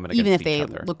these two women against Even if each they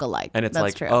other. look alike. And it's That's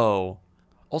like, true. oh.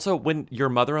 Also, when your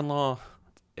mother-in-law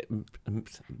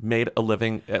made a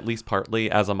living, at least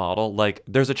partly, as a model, like,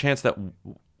 there's a chance that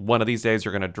one of these days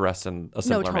you're going to dress in a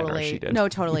similar manner as she did. No,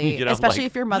 totally. You know, Especially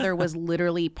like- if your mother was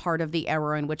literally part of the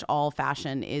era in which all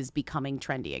fashion is becoming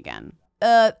trendy again.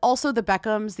 Also, the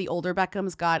Beckhams, the older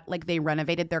Beckhams, they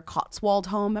renovated their Cotswold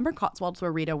home. Remember Cotswolds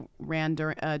where Rita ran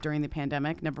during the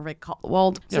pandemic? Never forget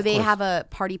Cotswold. Yeah, So of they course. have a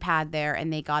party pad there,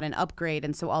 and they got an upgrade.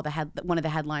 And so one of the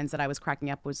headlines that I was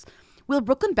cracking up was, "Will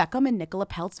Brooklyn Beckham and Nicola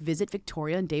Peltz visit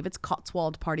Victoria and David's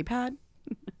Cotswold party pad?"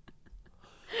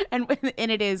 And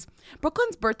it is,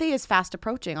 Brooklyn's birthday is fast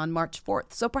approaching on March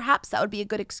 4th. So perhaps that would be a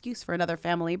good excuse for another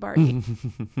family party.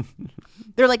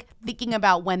 They're like thinking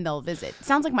about when they'll visit.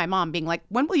 Sounds like my mom being like,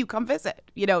 when will you come visit?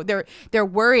 You know, they're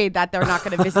worried that they're not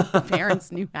going to visit the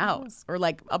parents' new house or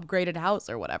like upgraded house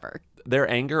or whatever. Their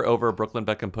anger over Brooklyn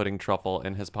Beckham putting truffle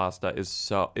in his pasta is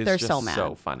They're just so mad.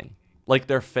 so funny. Like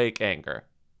their fake anger.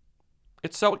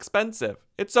 It's so expensive.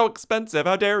 It's so expensive.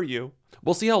 How dare you?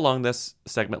 We'll see how long this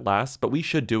segment lasts, but we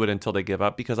should do it until they give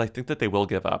up because I think that they will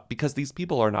give up because these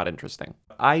people are not interesting.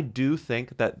 I do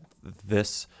think that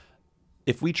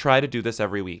if we try to do this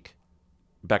every week,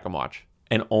 Beckham Watch,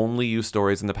 and only use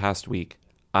stories in the past week,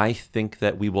 I think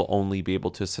that we will only be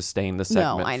able to sustain the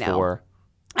segment I know. for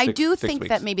I six- do 6 think weeks,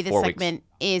 that maybe this 4 segment weeks.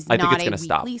 is I think not it's a gonna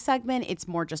stop. weekly segment. It's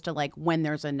more just a like when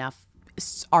there's enough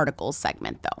articles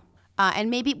segment though.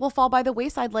 And maybe it will fall by the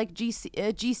wayside like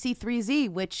GC3Z,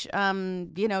 which,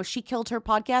 you know, she killed her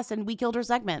podcast and we killed her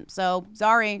segment. So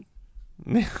sorry.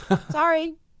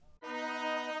 Sorry.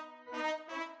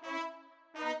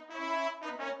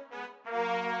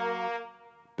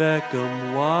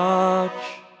 Beckham Watch.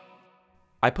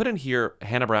 I put in here,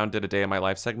 Hannah Brown did a Day in My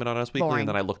Life segment on Us Weekly, Boring. and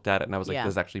then I looked at it and I was like, Yeah.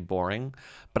 this is actually boring.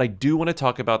 But I do want to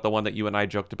talk about the one that you and I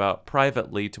joked about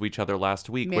privately to each other last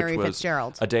week, Mary which was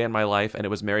Fitzgerald. A Day in My Life, and it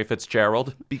was Mary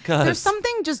Fitzgerald because There's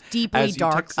something just deeply as you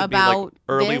dark texted me, like, about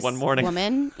early this one morning.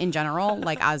 woman in general,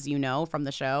 like as you know from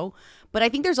the show. But I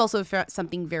think there's also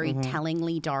something very Mhm.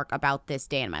 tellingly dark about this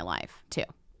day in my life too.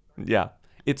 Yeah.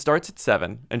 It starts at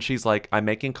 7 and she's like, I'm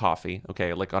making coffee.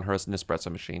 Okay. Like on her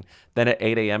Nespresso machine. Then at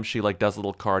 8 a.m. she like does a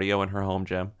little cardio in her home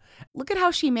gym Look at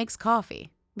how she makes coffee.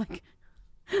 Like,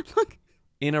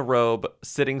 in a robe,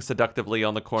 sitting seductively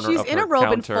on the corner she's of in her a robe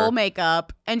counter. in full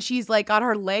makeup and she's like got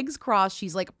her legs crossed.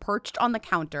 She's like perched on the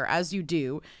counter as you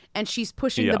do. And she's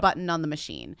pushing Yeah. the button on the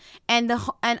machine. And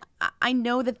I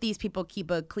know that these people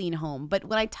keep a clean home, but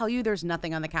when I tell you there's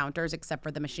nothing on the counters except for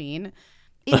the machine,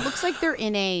 it looks like they're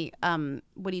in a,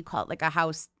 what do you call it? Like a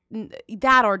house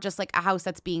that, or just like a house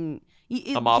that's being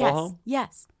A model yes, home?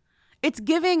 Yes. It's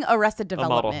giving Arrested model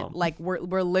Development. home. Like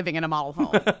we're living in a model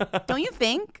home. Don't you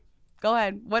think? Go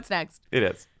ahead. What's next? It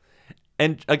is.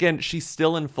 And again, she's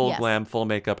still in full Yes. glam, full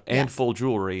makeup, and Yes. full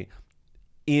jewelry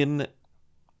in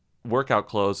workout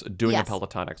clothes doing Yes. a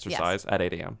Peloton exercise at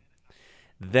 8 a.m.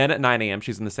 Then at 9 a.m.,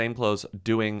 she's in the same clothes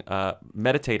doing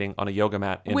meditating on a yoga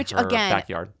mat in Which her again,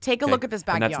 backyard. take a Okay? look at this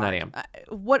backyard. And that's 9 a.m.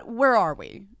 Where are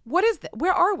we? What is that?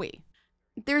 Where are we?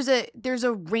 There's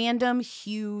a random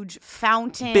huge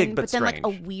fountain, Big but then like a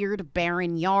strange. weird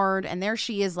barren yard, and there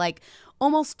she is, like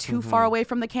almost too far away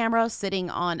from the camera, sitting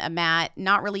on a mat,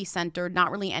 not really centered, not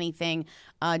really anything,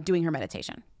 doing her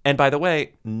meditation. And by the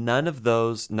way, none of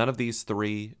these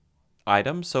 3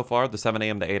 items so far, the 7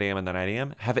 a.m., the 8 a.m., and the 9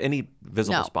 a.m., have any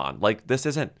visible No. spawn. Like this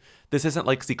isn't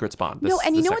like Secret Spawn. No,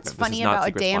 and you this know what's segment. This funny is not about A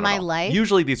Secret Day in Spawn at My all. Life?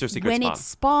 Usually these are Secret When Spawn. it's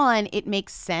Spawn, it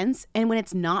makes sense. And when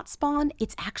it's not Spawn,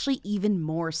 it's actually even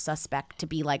more suspect to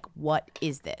be like, what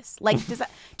is this? Like, do you know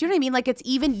what I mean? Like, it's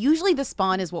even, usually the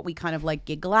Spawn is what we kind of like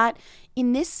giggle at.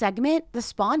 In this segment, the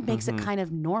Spawn makes it kind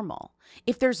of normal.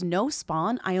 If there's no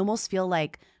Spawn, I almost feel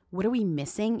like, what are we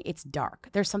missing? It's dark.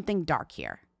 There's something dark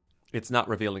here. It's not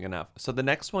revealing enough. So the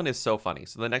next one is so funny.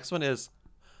 So the next one is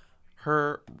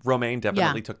Romaine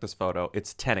definitely took this photo.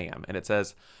 It's 10 a.m. and it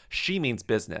says, she means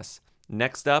business.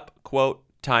 Next up, quote,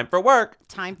 time for work.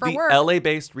 Time for the work.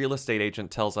 LA-based real estate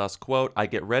agent tells us, quote, I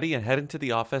get ready and head into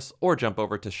the office or jump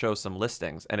over to show some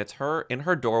listings. And it's her in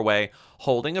her doorway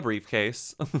holding a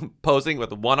briefcase, posing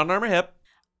with one arm on her hip.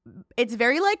 It's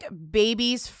very like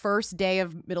baby's first day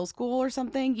of middle school or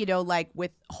something, you know, like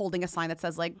with holding a sign that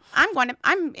says like, I'm going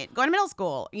to middle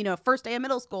school, you know, first day of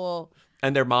middle school.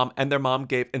 And their mom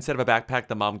gave, instead of a backpack,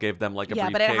 the mom gave them like a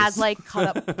briefcase. But it has like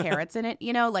cut up carrots in it,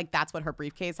 you know, like that's what her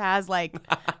briefcase has. Like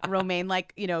Romaine,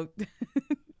 like, you know,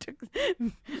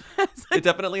 it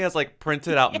definitely has like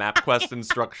printed out MapQuest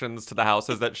instructions to the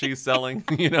houses that she's selling,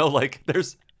 you know, like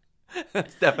there's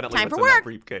that's definitely Time what's for in that work.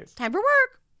 briefcase. Time for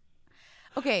work.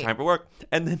 Okay. Time for work.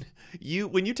 And then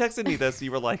when you texted me this,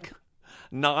 you were like,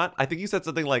 I think you said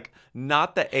something like,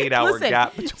 not the 8-hour Listen,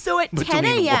 gap so at 10 between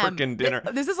a.m. work and dinner.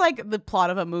 This is like the plot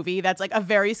of a movie that's like a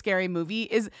very scary movie.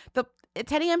 Is at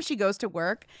 10 a.m. she goes to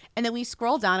work, and then we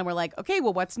scroll down and we're like, okay,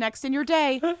 well, what's next in your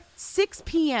day? 6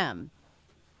 p.m.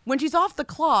 When she's off the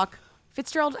clock,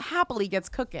 Fitzgerald happily gets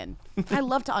cooking. I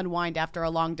love to unwind after a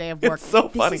long day of work. It's so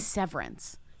funny. This is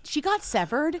Severance. She got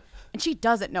severed, and she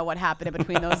doesn't know what happened in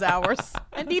between those hours,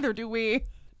 and neither do we.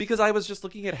 Because I was just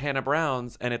looking at Hannah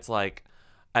Brown's, and it's like,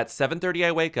 at 7:30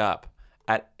 I wake up,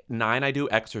 at 9, I do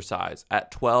exercise.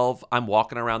 At 12, I'm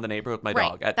walking around the neighborhood with my Right.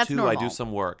 dog. At That's 2, I normal. do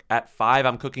some work. At 5,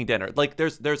 I'm cooking dinner. Like there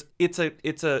are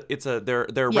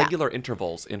Yeah. regular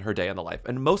intervals in her day in the life,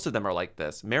 and most of them are like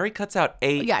this. Mary cuts out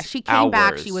 8 Yeah, she came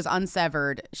back. hours. She was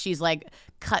unsevered. She's like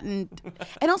cutting.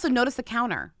 And also notice the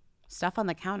counter. Stuff on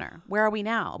the counter. Where are we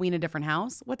now? Are we in a different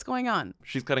house? What's going on?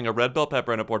 She's cutting a red bell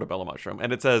pepper and a portobello mushroom,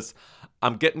 and it says,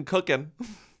 "I'm getting cooking."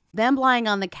 Them lying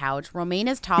on the couch. Romaine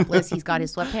is topless. He's got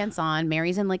his sweatpants on.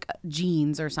 Mary's in like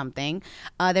jeans or something.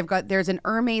 There's an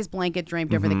Hermes blanket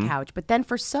draped over the couch. But then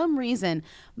for some reason,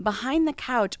 behind the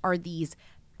couch are these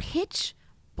pitch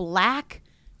black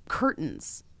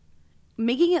curtains,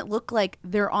 making it look like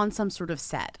they're on some sort of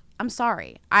set. I'm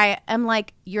sorry. I am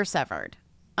like, you're severed.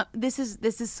 This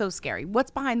is so scary. What's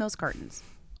behind those curtains?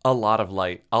 A lot of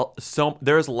light.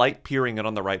 There's light peering in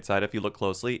on the right side if you look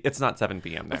closely. It's not 7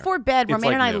 p.m. there. Before bed, It's Romaine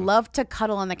like and I noon. love to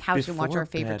cuddle on the couch and watch Before our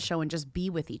favorite bed. show and just be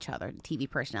with each other. The TV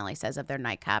personality says of their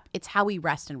nightcap. It's how we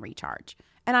rest and recharge.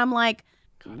 And I'm like,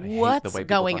 I hate what's the way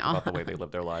people going talk on? about the way they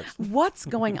live their lives. What's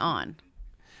going on?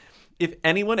 If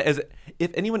anyone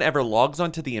ever logs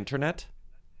onto the internet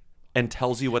and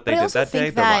tells you what they But I did also that day,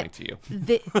 think they're that lying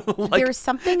to you. There's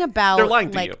something about they're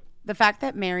lying to like you. the fact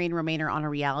that Mary and Romaine are on a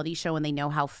reality show and they know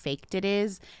how faked it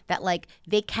is, that like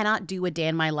they cannot do a day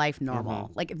in my life normal.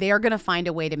 Like they are gonna find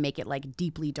a way to make it like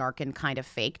deeply dark and kind of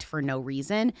faked for no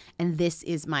reason. And this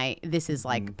is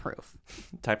like proof.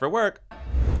 Time for work.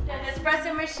 An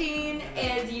espresso machine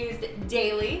is used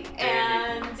daily,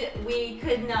 and we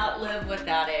could not live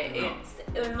without it. It's,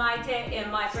 in my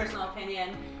personal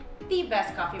opinion, the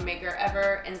best coffee maker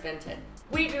ever invented.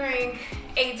 We drink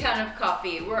a ton of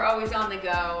coffee. We're always on the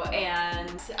go,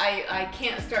 and I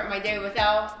can't start my day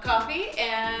without coffee,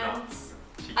 and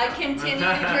I continue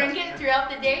to drink it throughout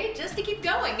the day just to keep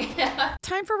going.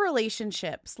 Time for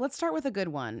relationships. Let's start with a good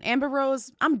one. Amber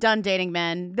Rose, I'm done dating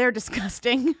men. They're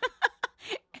disgusting.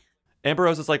 Amber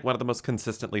Rose is like one of the most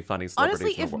consistently funny celebrities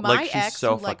Honestly, in if the world. my Like she's ex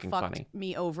so who like fucking fucked funny.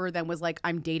 me over then was like,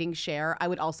 I'm dating Cher, I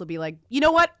would also be like, you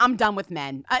know what? I'm done with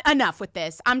men. Enough with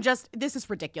this. This is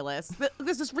ridiculous.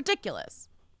 This is ridiculous.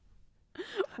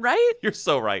 Right? You're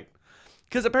so right.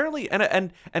 Because apparently,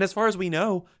 and as far as we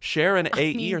know, Cher and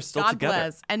AE are still God together.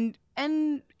 bless.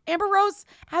 And Amber Rose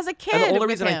has a kid And the only with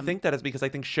reason I him. think that is because I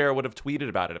think Cher would have tweeted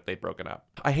about it if they'd broken up.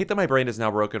 I hate that my brain is now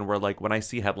broken where like when I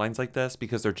see headlines like this,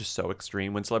 because they're just so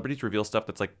extreme, when celebrities reveal stuff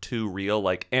that's like too real,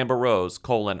 like Amber Rose,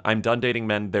 I'm done dating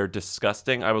men, they're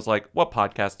disgusting. I was like, what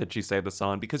podcast did she say this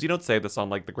on? Because you don't say this on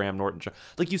like the Graham Norton show.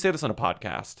 Like you say this on a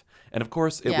podcast. And of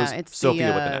course it was it's Sophia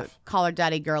the, with an F. Call her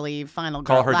daddy girly, final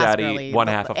Call girl, her last daddy, girly, one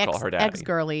the half of call her daddy.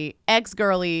 Ex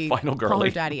girly, Final Call girly.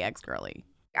 her daddy, ex girly.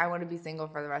 I want to be single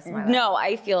for the rest of my life. No,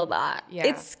 I feel that. Yeah.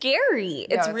 It's scary.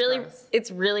 No, it's it's really gross.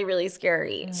 it's really, really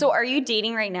scary. So are you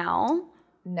dating right now?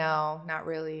 No, not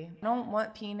really. I don't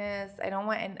want penis. I don't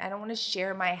want to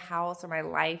share my house or my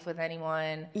life with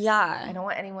anyone. Yeah. I don't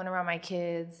want anyone around my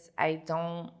kids. I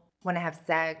don't want to have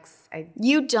sex.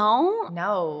 You don't?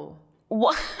 No.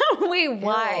 What? Wait,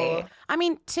 why? I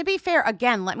mean, to be fair,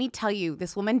 again, let me tell you,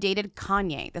 this woman dated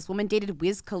Kanye. This woman dated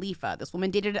Wiz Khalifa. This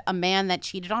woman dated a man that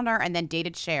cheated on her and then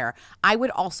dated Cher. I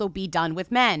would also be done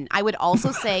with men. I would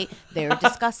also say they're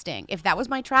disgusting. If that was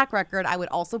my track record, I would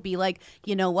also be like,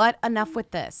 you know what? Enough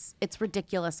with this. It's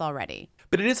ridiculous already.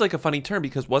 But it is like a funny term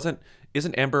because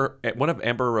isn't Amber one of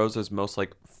Amber Rose's most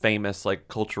like famous like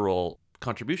cultural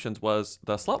contributions was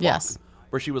the slut walk, Yes.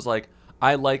 where she was like,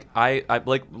 I like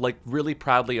really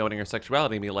proudly owning her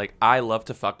sexuality and be like, I love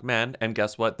to fuck men, and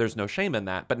guess what? There's no shame in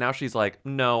that. But now she's like,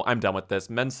 no, I'm done with this.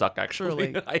 Men suck,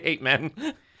 actually. Truly. I hate men.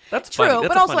 That's True, funny. That's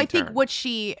but a also funny I think term. what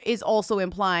she is also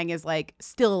implying is like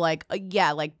still like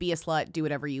yeah, like be a slut, do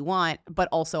whatever you want, but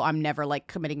also I'm never like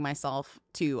committing myself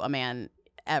to a man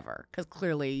ever, because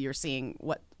clearly you're seeing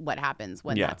what happens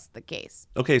when that's the case.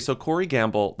 Okay, so Corey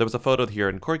Gamble, there was a photo here,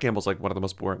 and Corey Gamble's like one of the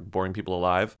most boring people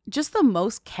alive. Just the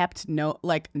most kept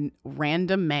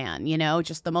random man, you know,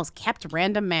 just the most kept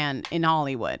random man in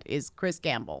Hollywood is Chris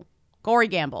Gamble. Corey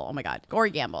Gamble. Oh my God, Corey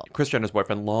Gamble. Kris Jenner's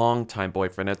boyfriend, longtime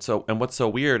boyfriend. And what's so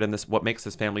weird, and what makes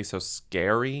this family so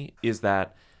scary, is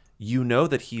that you know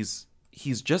that he's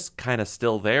just kind of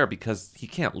still there because he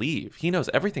can't leave. He knows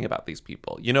everything about these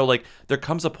people. You know, like there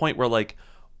comes a point where like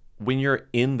when you're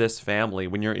in this family,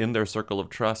 when you're in their circle of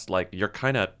trust, like you're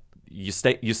kind of you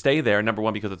stay there, number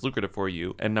one, because it's lucrative for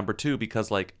you, and number two, because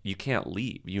like you can't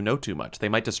leave. You know too much. They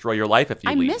might destroy your life if you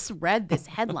leave. I misread this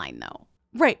headline though.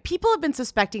 Right. People have been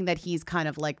suspecting that he's kind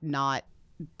of like not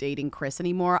dating Chris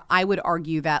anymore. I would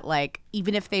argue that like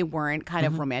even if they weren't kind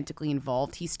of romantically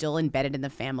involved, he's still embedded in the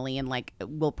family and like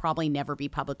will probably never be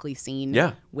publicly seen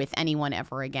with anyone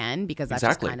ever again, because that's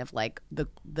just kind of like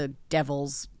the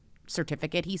devil's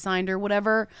certificate he signed or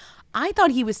whatever. I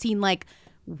thought he was seen like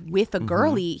with a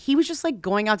girly. He was just like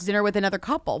going out to dinner with another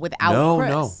couple without Chris.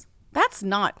 No. That's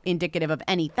not indicative of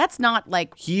any. That's not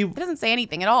like it doesn't say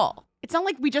anything at all. It's not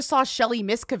like we just saw Shelly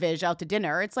Miscavige out to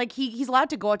dinner. It's like he's allowed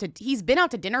to go out to. He's been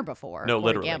out to dinner before. No, Corey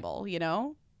literally. Gamble, you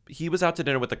know. He was out to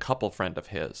dinner with a couple friend of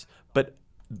his, but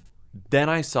then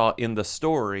I saw in the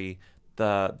story.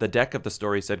 The deck of the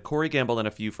story said Corey Gamble and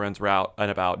a few friends were out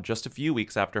and about just a few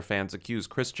weeks after fans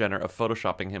accused Kris Jenner of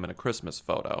photoshopping him in a Christmas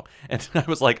photo. And I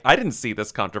was like, I didn't see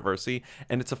this controversy.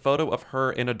 And it's a photo of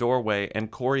her in a doorway and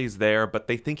Corey's there, but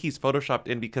they think he's photoshopped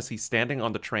in because he's standing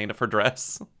on the train of her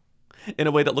dress in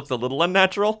a way that looks a little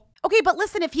unnatural. Okay, but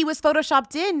listen, if he's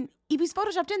photoshopped in,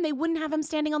 they wouldn't have him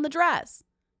standing on the dress.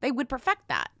 They would perfect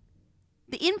that.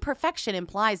 The imperfection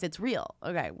implies it's real.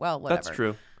 Okay, well, whatever.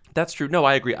 That's true. No,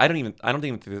 I agree. I don't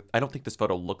think this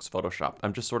photo looks photoshopped.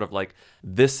 I'm just sort of like,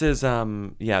 this is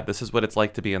what it's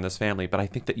like to be in this family. But I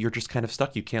think that you're just kind of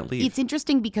stuck. You can't leave. It's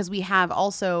interesting because we have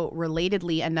also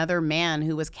relatedly another man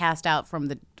who was cast out from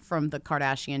the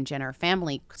Kardashian Jenner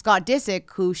family, Scott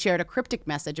Disick, who shared a cryptic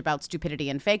message about stupidity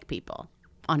and fake people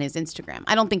on his Instagram.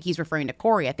 I don't think he's referring to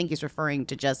Corey. I think he's referring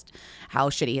to just how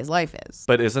shitty his life is.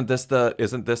 But isn't this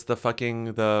the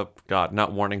fucking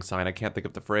not warning sign? I can't think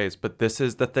of the phrase, but this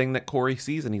is the thing that Corey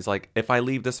sees, and he's like, if I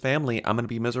leave this family, I'm gonna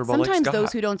be miserable. Sometimes like Scott.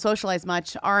 Those who don't socialize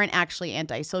much aren't actually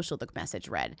antisocial, the message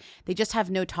read. They just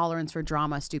have no tolerance for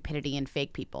drama, stupidity, and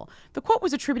fake people. The quote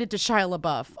was attributed to Shia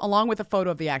LaBeouf, along with a photo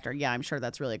of the actor. Yeah, I'm sure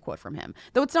that's really a quote from him,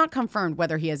 though it's not confirmed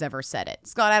whether he has ever said it.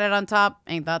 Scott added on top,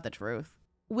 ain't that the truth?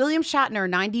 William Shatner,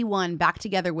 91, back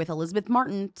together with Elizabeth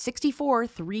Martin, 64,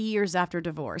 3 years after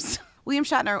divorce. William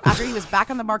Shatner, after he was back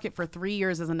on the market for 3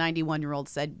 years as a 91-year-old,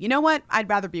 said, "You know what? I'd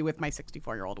rather be with my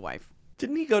 64-year-old wife."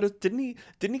 Didn't he go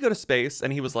to space?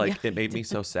 And he was like, It made me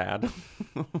so sad.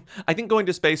 I think going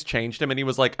to space changed him, and he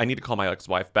was like, I need to call my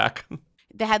ex-wife back.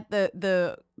 They had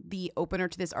the opener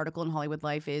to this article in Hollywood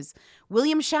Life is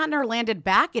William Shatner landed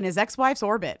back in his ex-wife's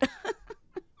orbit.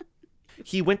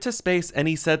 He went to space and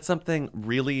he said something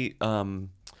really,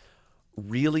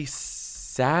 really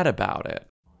sad about it.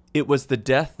 It was the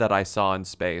death that I saw in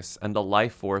space and the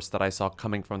life force that I saw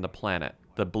coming from the planet,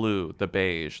 the blue, the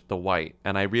beige, the white.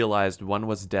 And I realized one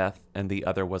was death and the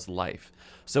other was life.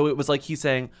 So it was like he's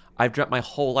saying, I've dreamt my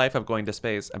whole life of going to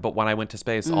space, but when I went to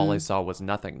space, all I saw was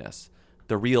nothingness.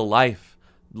 The real life,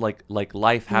 like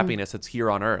life, happiness, it's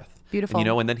here on Earth. Beautiful. And,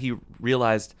 and then he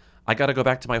realized, I got to go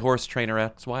back to my horse trainer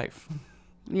ex-wife.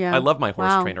 Yeah. I love my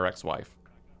horse trainer ex-wife.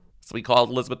 So he called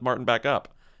Elizabeth Martin back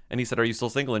up. And he said, are you still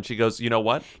single? And she goes, you know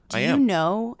what? I am. Do you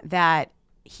know that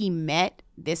he met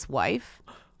this wife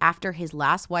after his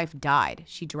last wife died?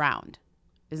 She drowned.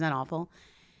 Isn't that awful?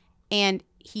 And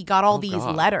he got all these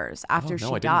letters after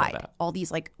she died. All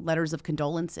these letters of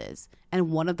condolences.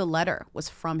 And one of the letter was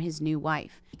from his new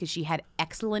wife because she had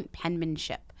excellent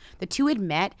penmanship. The two had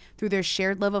met through their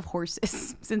shared love of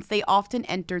horses since they often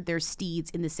entered their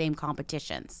steeds in the same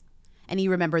competitions. And he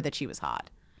remembered that she was hot.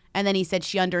 And then he said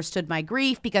she understood my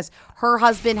grief because her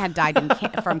husband had died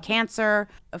from cancer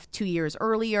 2 years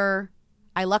earlier.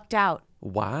 I lucked out.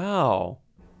 Wow.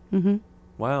 Mm-hmm.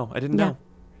 Wow. I didn't know.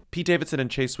 Pete Davidson and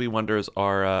Chase We Wonders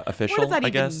are official, I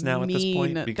guess, now mean? At this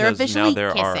point. Because they're officially now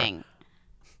there kissing.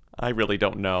 I really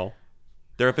don't know.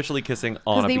 They're officially kissing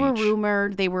on a beach. Because they were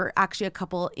rumored. They were actually a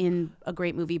couple in a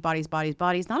great movie, Bodies, Bodies,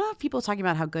 Bodies. Not enough people talking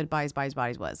about how good Bodies, Bodies,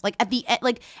 Bodies was.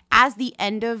 As the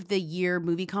end of the year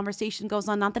movie conversation goes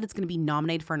on, not that it's going to be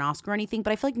nominated for an Oscar or anything,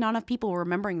 but I feel like not enough people were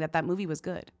remembering that movie was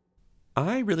good.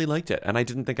 I really liked it, and I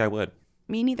didn't think I would.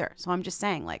 Me neither. So I'm just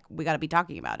saying, we got to be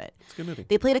talking about it. It's a good movie.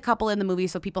 They played a couple in the movie,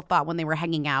 so people thought when they were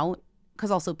hanging out,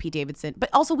 because also Pete Davidson, but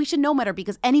also we should know better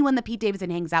because anyone that Pete Davidson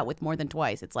hangs out with more than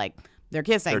twice, it's like they're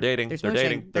kissing, they're dating, they're they're smooching,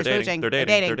 dating, they're they're smooching,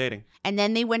 dating, they're dating. And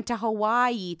then they went to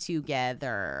Hawaii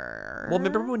together. Well,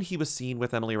 remember when he was seen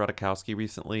with Emily Ratajkowski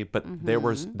recently, but there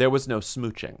was no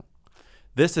smooching.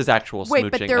 This is actual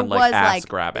smooching and ass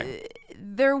grabbing.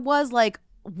 There was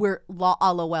we're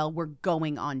LOL, we're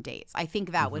going on dates. I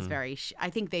think that was very. I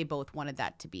think they both wanted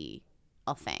that to be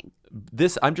a thing.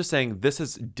 I'm just saying this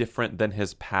is different than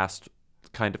his past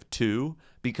kind of two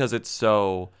because it's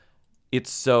so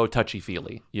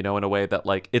touchy-feely, in a way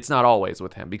that it's not always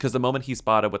with him because the moment he's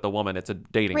spotted with a woman, it's a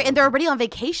dating right, and they're already on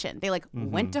vacation. They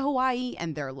went to Hawaii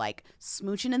and they're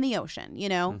smooching in the ocean,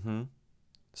 Mm-hmm.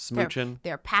 Smooching.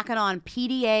 They're packing on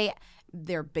PDA.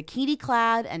 They're bikini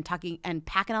clad and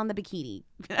packing on the bikini.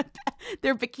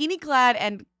 They're bikini clad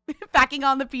and packing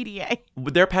on the PDA.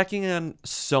 They're packing on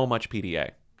so much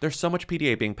PDA. There's so much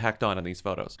PDA being packed on in these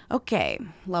photos. Okay,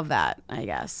 love that, I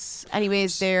guess.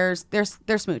 Anyways, they're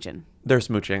smooching. They're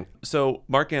smooching. So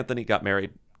Mark Anthony got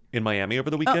married in Miami over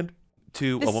the weekend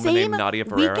to The a woman named same Nadia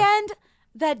Ferreira. weekend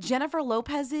that Jennifer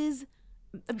Lopez's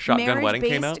Shotgun Wedding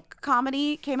came out?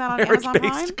 comedy came out on Amazon Prime.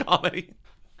 Marriage-based comedy.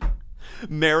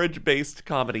 Marriage-based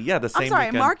comedy. Yeah, the same I'm sorry,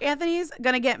 weekend. Mark Anthony's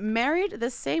gonna get married the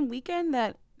same weekend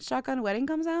that Shotgun Wedding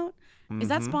comes out. Is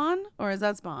that Spawn or is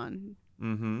that Spawn?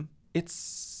 Mm-hmm.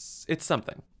 It's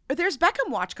something. There's Beckham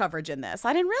watch coverage in this.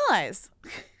 I didn't realize.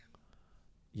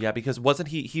 Yeah, because wasn't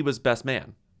he was best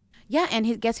man? Yeah,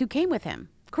 and guess who came with him?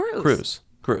 Cruz.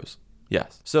 Cruz.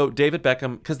 Yes. So David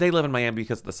Beckham, because they live in Miami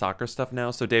because of the soccer stuff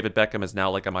now. So David Beckham is now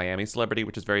like a Miami celebrity,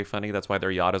 which is very funny. That's why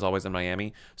their yacht is always in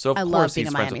Miami. So of course he's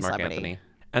friends with Mark Anthony.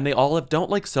 And they all don't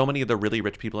like so many of the really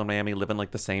rich people in Miami live in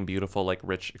like the same beautiful, like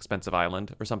rich, expensive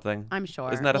island or something. I'm sure.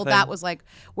 Isn't that a thing? That was like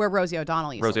where Rosie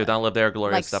O'Donnell used to live. Rosie O'Donnell lived there.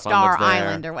 Gloria like Estefan Star lives there.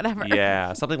 Island or whatever.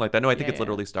 Yeah, something like that. No, I think it's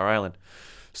literally Star Island.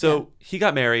 So he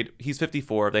got married. He's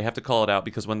 54. They have to call it out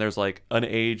because when there's like an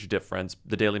age difference,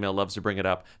 the Daily Mail loves to bring it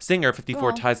up. Singer,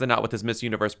 54, ties the knot with his Miss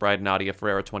Universe bride, Nadia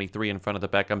Ferreira, 23, in front of the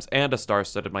Beckhams and a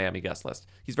star-studded Miami guest list.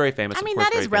 He's very famous. I mean, of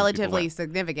course, that is very famous people relatively went.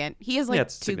 significant. He has like two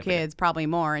significant. kids, probably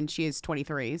more, and she is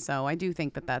 23. So I do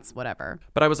think that that's whatever.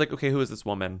 But I was like, okay, who is this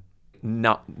woman?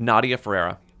 Nadia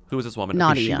Ferreira. Who is this woman? Okay,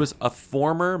 Nadia. she was a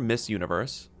former Miss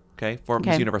Universe. Okay, former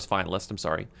Miss Universe finalist. I'm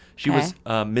sorry. She Okay.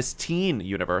 was Miss Teen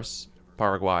Universe,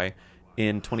 Paraguay,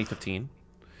 in 2015.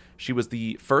 She was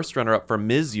the first runner-up for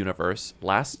Ms. Universe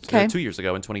 2 years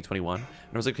ago in 2021. And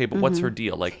I was like, okay, but what's her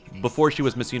deal? Like, before she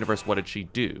was Miss Universe, what did she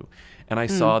do? And I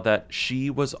saw that she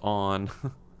was on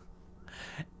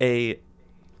a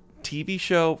TV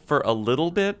show for a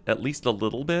little bit, at least a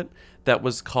little bit, that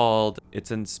was called, it's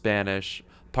in Spanish,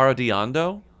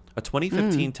 Parodiando, a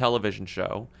 2015 television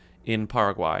show in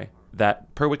Paraguay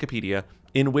that, per Wikipedia,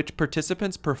 in which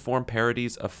participants perform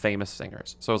parodies of famous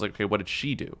singers. So I was like, okay, what did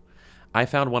she do? I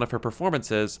found one of her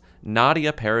performances.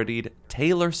 Nadia parodied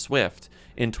Taylor Swift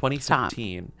in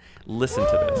 2015. Listen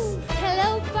to this.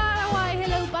 Hello Paraguay,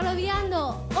 hello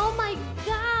Parodiando. Oh my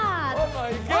God! Oh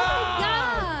my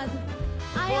God! Oh my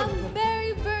God! I am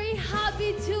very, very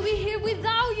happy to be here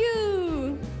without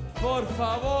you. Por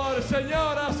favor,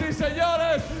 señoras y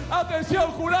señores,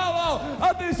 atención jurado,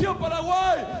 atención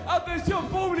Paraguay, atención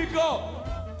público.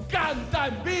 Canta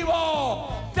en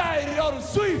vivo Taylor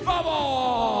Swift,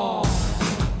 vamos.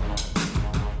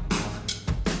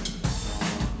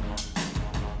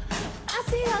 I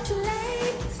see how too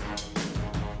late.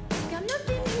 Got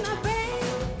nothing in my brain.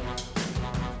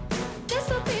 That's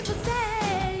what people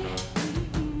say.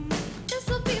 That's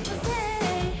what people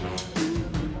say.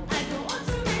 I go on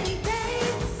too many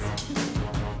dates,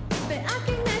 but I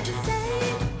can never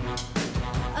stay.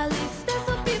 At least that's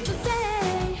what people say.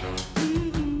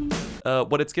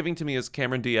 What it's giving to me is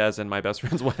Cameron Diaz and My Best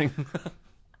Friend's Wedding.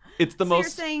 It's the So most... you're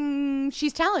saying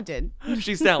she's talented.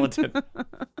 She's talented.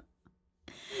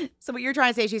 So what you're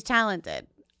trying to say, she's talented.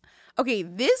 Okay,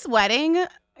 this wedding,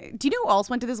 do you know who else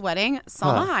went to this wedding?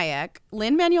 Salma Hayek,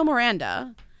 Lin-Manuel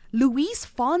Miranda, Luis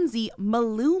Fonsi,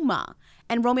 Maluma,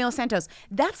 and Romeo Santos.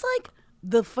 That's like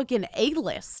the fucking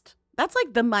A-list. That's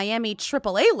like the Miami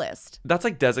AAA list. That's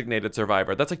like Designated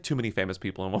Survivor. That's like too many famous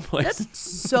people in one place. That's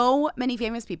so many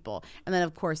famous people. And then,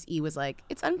 of course, E was like,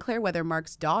 it's unclear whether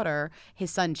Mark's daughter,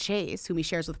 his son Chase, whom he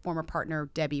shares with former partner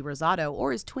Debbie Rosado,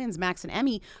 or his twins Max and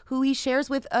Emmy, who he shares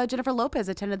with Jennifer Lopez,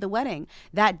 attended the wedding.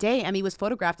 That day, Emmy was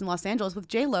photographed in Los Angeles with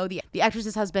J-Lo, the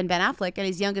actress's husband Ben Affleck, and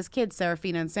his youngest kids,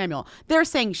 Serafina and Samuel. They're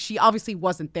saying she obviously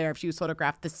wasn't there if she was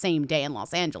photographed the same day in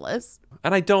Los Angeles.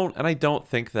 And I don't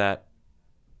think that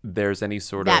there's any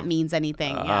sort that of means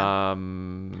anything. Yeah.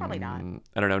 Probably not.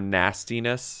 I don't know,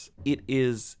 nastiness.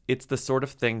 It's the sort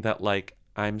of thing that like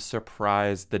I'm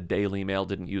surprised the Daily Mail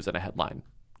didn't use in a headline.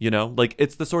 You know, like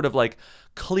it's the sort of like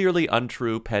clearly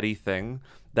untrue, petty thing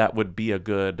that would be a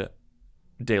good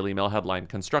Daily Mail headline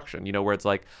construction, you know, where it's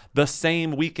like the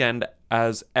same weekend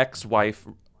as ex-wife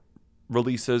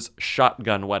releases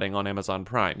Shotgun Wedding on Amazon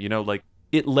Prime, you know, like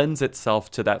it lends itself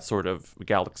to that sort of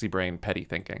galaxy brain petty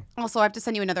thinking. Also, I have to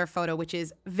send you another photo, which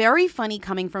is very funny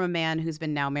coming from a man who's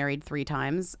been now married 3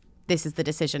 times. This is the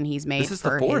decision he's made This is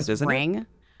for the 4th, his isn't ring. it?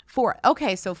 4.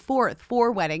 Okay, so 4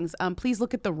 weddings. Please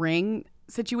look at the ring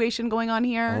situation going on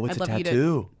here. Oh, it's I'd a love you to-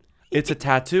 tattoo. It's a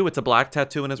tattoo. It's a black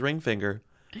tattoo in his ring finger.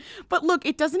 But look,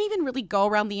 it doesn't even really go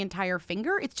around the entire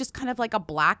finger. It's just kind of like a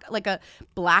black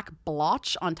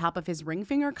blotch on top of his ring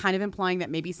finger, kind of implying that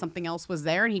maybe something else was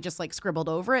there and he just like scribbled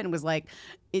over it and was like,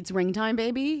 "It's ring time,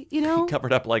 baby," you know?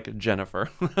 Covered up like Jennifer.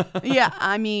 Yeah,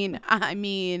 I mean.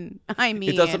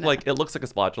 It does look like, it looks like a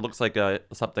splotch. It looks like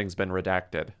something's been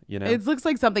redacted, you know? It looks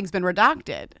like something's been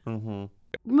redacted. Mm-hmm.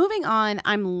 Moving on,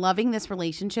 I'm loving this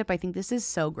relationship. I think this is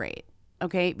so great.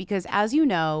 Okay, because as you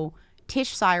know,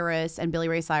 Tish Cyrus and Billy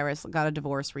Ray Cyrus got a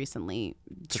divorce recently.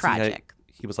 Tragic.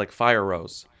 He was like Fire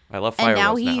Rose. I love Fire And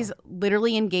now Rose he's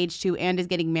literally engaged to and is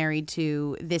getting married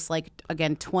to this, like,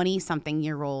 again,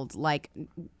 20-something-year-old, like,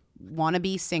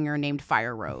 wannabe singer named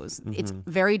Fire Rose. It's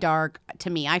very dark to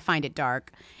me. I find it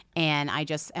dark. And I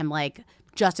just am like,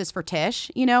 justice for Tish,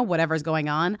 you know, whatever's going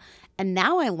on. And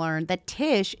now I learned that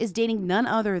Tish is dating none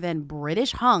other than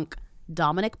British hunk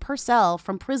Dominic Purcell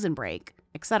from Prison Break,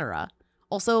 etc.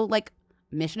 Also, like,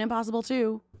 Mission Impossible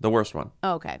 2. The worst one.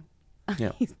 Oh, okay.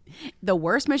 Yeah. The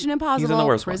worst Mission Impossible, He's in the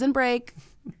worst Prison one. Break,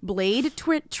 Blade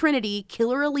Trinity,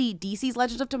 Killer Elite, DC's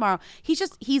Legends of Tomorrow. He's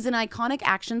an iconic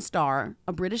action star,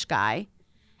 a British guy.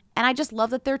 And I just love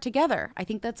that they're together. I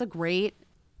think that's a great,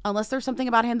 unless there's something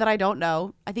about him that I don't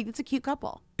know, I think it's a cute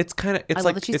couple. It's kind of, I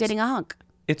love that she's dating a hunk.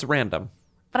 It's random.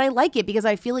 But I like it because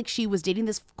I feel like she was dating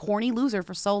this corny loser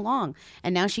for so long.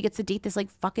 And now she gets to date this, like,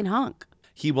 fucking hunk.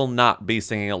 He will not be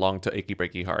singing along to Achy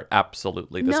Breaky Heart.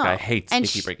 Absolutely. This guy hates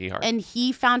Achy Breaky Heart. And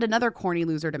he found another corny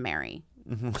loser to marry.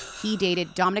 He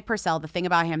dated Dominic Purcell. The thing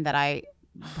about him that I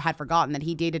had forgotten, that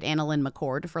he dated Annalyn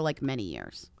McCord for like many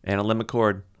years. Annalyn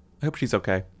McCord. I hope she's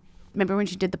okay. Remember when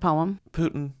she did the poem?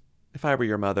 Putin, if I were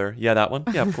your mother. Yeah, that one.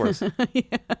 Yeah, of course.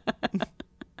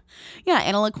 Yeah,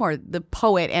 Annalyn McCord. The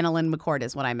poet Annalyn McCord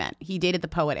is what I meant. He dated the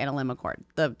poet Annalyn McCord,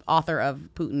 the author of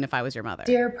Putin, If I Was Your Mother.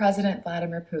 Dear President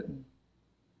Vladimir Putin,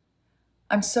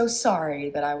 I'm so sorry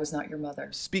that I was not your mother.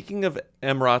 Speaking of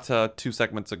Emrata 2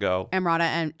 segments ago. Emrata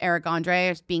and Eric Andre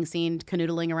are being seen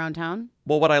canoodling around town.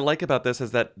 Well, what I like about this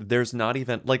is that there's not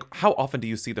even, like, how often do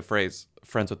you see the phrase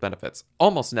friends with benefits?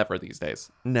 Almost never these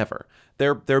days. Never.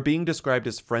 They're being described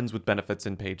as friends with benefits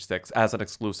in page 6 as an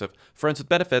exclusive. Friends with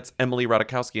benefits, Emily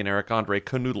Ratajkowski and Eric Andre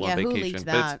canoodle on who vacation. leaked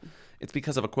But that? it's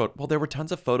because of a quote. Well, there were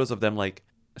tons of photos of them, like,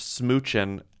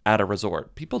 smooching at a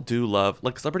resort. People do love,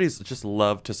 like, celebrities just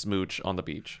love to smooch on the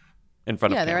beach in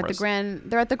front of cameras.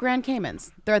 They're at the Grand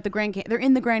Caymans. They're in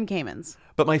the Grand Caymans.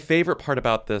 But my favorite part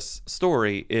about this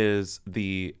story is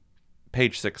the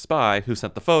page 6 spy who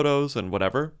sent the photos and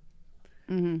whatever,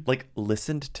 like,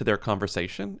 listened to their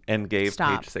conversation and gave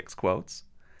Stop. page 6 quotes.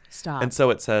 Stop. And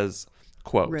so it says,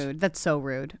 quote, Rude. That's so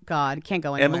rude. God, can't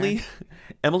go anywhere.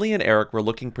 Emily and Eric were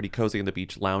looking pretty cozy on the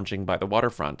beach, lounging by the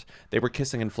waterfront. They were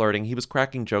kissing and flirting. He was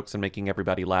cracking jokes and making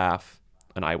everybody laugh,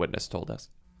 an eyewitness told us.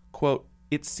 Quote,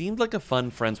 it seemed like a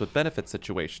fun friends with benefits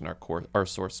situation, our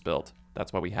source spilled.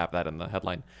 That's why we have that in the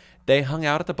headline. They hung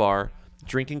out at the bar,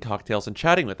 drinking cocktails and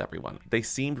chatting with everyone. They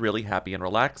seemed really happy and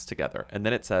relaxed together. And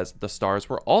then it says the stars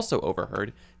were also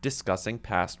overheard discussing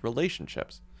past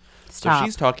relationships. Stop. So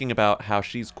she's talking about how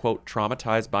she's, quote,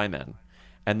 traumatized by men.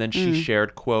 And then she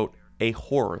shared, quote, a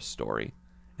horror story.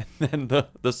 And then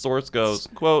the source goes,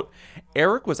 quote,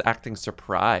 Eric was acting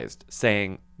surprised,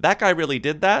 saying, that guy really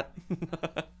did that?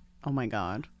 Oh my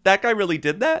God. That guy really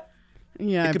did that?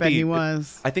 Yeah, It I could bet be- he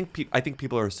was. I think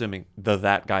people are assuming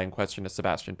that guy in question is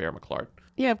Sebastian Bear McClard.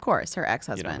 Yeah, of course. Her You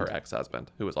ex-husband. know, her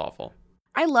ex-husband, who was awful.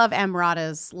 I love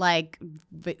Emrata's like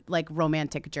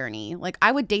romantic journey. Like,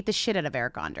 I would date the shit out of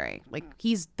Eric Andre. Like,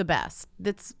 he's the best.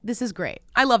 This is great.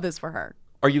 I love this for her.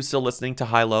 Are you still listening to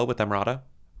High Low with Emrata?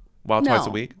 Wow, twice a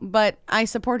week? But I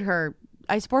support her.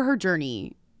 I support her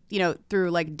journey, you know, through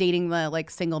like dating the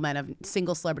like single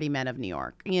celebrity men of New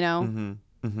York, you know? Mm-hmm.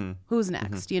 Mm-hmm. Who's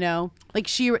next, you know? Like,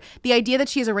 the idea that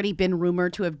she has already been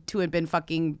rumored to have been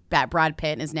fucking Brad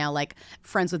Pitt and is now like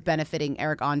friends with benefiting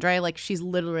Eric Andre, like, she's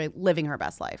literally living her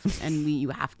best life, and you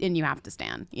have to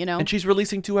stand, you know? And she's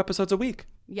releasing 2 episodes a week.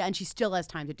 Yeah, and she still has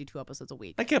time to do 2 episodes a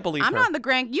week. I can't believe I'm her. not on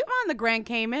the Grand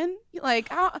Cayman. Like,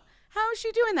 how is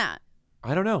she doing that?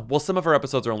 I don't know. Well, some of her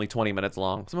episodes are only 20 minutes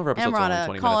long. Some of her episodes are only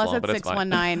 20 call minutes us long, at but it's fine.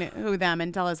 619 who them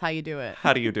and tell us how you do it.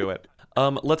 How do you do it?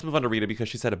 Let's move on to Rita because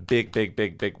she's had a big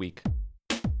week.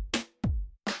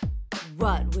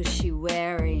 What was she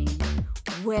wearing?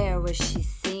 Where was she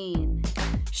seen?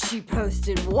 She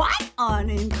posted what on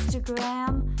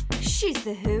Instagram? She's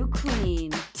the Who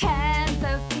Queen. Tens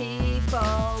of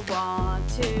people want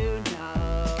to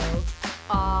know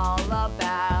all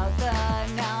about the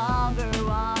number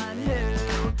one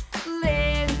Who.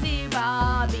 Lindsay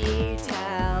Bobby,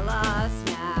 tell us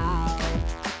now.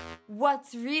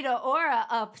 What's Rita Ora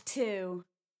up to?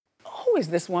 Who is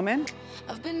this woman?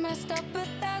 I've been messed up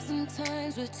 1,000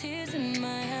 times with tears in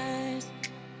my eyes.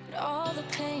 But all the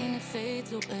pain, it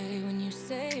fades away when you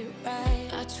say it right.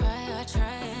 I try,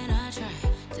 and I try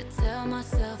to tell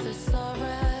myself it's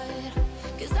alright.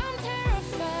 'Cause I'm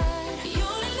terrified. You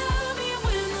only love me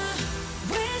when the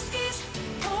whiskey's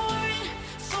pouring,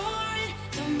 foreign,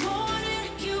 the morning.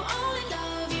 You only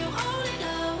love, you only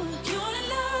love. You only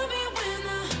love me when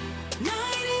the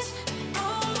night is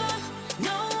over.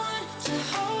 No one to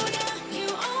hold you.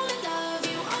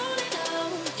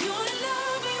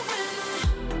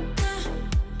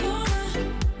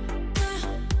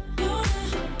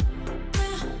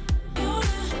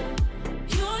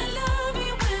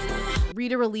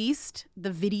 Rita released the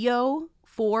video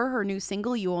for her new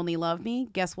single, You Only Love Me.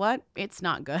 Guess what? It's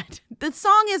not good. The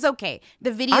song is okay.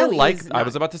 The video is not I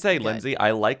was about to say, good. Lindsay,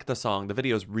 I like the song. The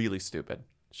video is really stupid.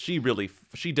 She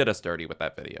did us dirty with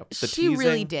that video. She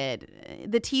really did.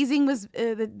 The teasing was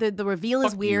the reveal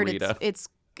is Fuck you, weird. Rita. It's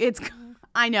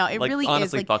I know it really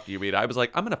honestly, is. fuck you, Rita. I was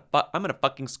like, I'm gonna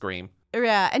fucking scream.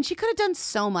 Yeah, and she could have done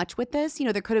so much with this. You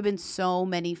know, there could have been so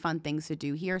many fun things to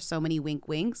do here, so many wink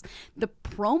winks. The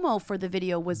promo for the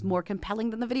video was more compelling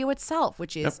than the video itself,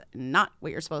 which is not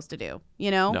what you're supposed to do,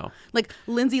 you know? No. Like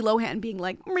Lindsay Lohan being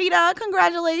like, Rita,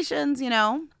 congratulations, you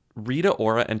know? Rita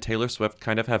Ora and Taylor Swift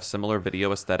kind of have similar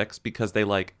video aesthetics because their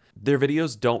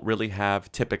videos don't really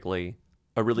have typically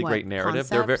a really great narrative.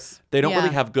 Concepts? They don't Yeah.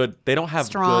 really have good. They don't have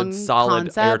Strong good,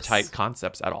 solid, concepts? airtight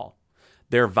concepts at all.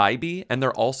 They're vibey and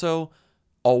they're also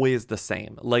always the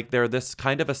same. Like they're this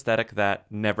kind of aesthetic that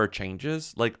never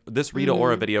changes. Like this Rita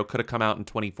Ora video could have come out in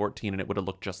 2014 and it would have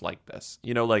looked just like this.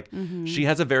 You know, like she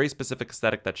has a very specific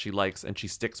aesthetic that she likes and she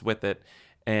sticks with it,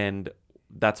 and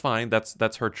that's fine.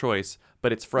 That's her choice.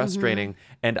 But it's frustrating,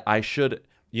 and I should,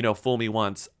 fool me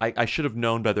once. I should have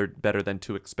known better than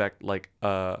to expect like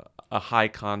a high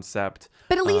concept.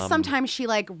 But at least sometimes she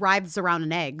like writhes around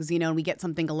in eggs, and we get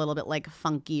something a little bit like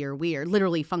funky or weird,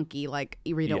 literally funky, like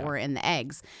Rita Ora in the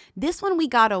eggs. This one we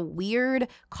got a weird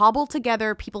cobbled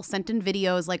together. People sent in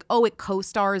videos like, oh, it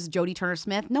co-stars Jodie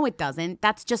Turner-Smith. No, it doesn't.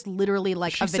 That's just literally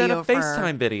like She a sent video a of her.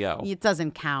 FaceTime video. It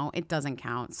doesn't count. It doesn't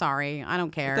count. Sorry, I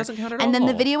don't care. It doesn't count at And then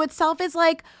the all. video itself is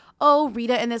like, oh,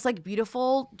 Rita in this like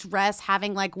beautiful dress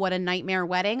having like what a nightmare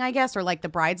wedding, I guess, or like the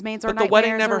bridesmaids are But the nightmares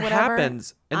wedding or never whatever.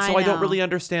 happens. And so I don't know. really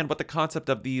understand what the concept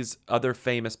of these other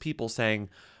famous people saying,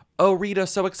 oh, Rita,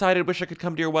 so excited, wish I could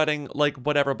come to your wedding, like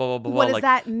whatever, blah, blah, blah, What blah. does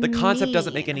Like, that the concept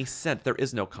doesn't make mean? any sense. There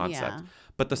is no concept. Yeah.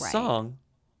 But the Right. song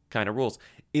kind of rules.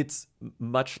 It's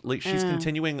much like she's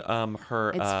continuing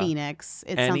her It's Phoenix.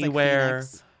 It sounds like anywhere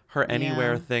Phoenix. her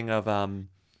anywhere Yeah. thing of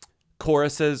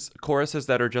choruses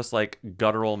that are just like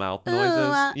guttural mouth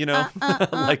noises,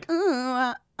 like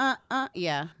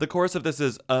yeah. the chorus of this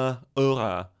is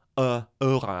ura,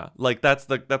 like that's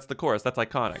the chorus. That's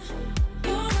iconic.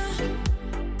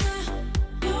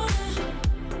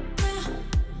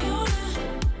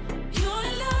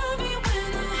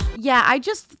 Yeah, I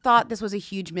just thought this was a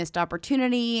huge missed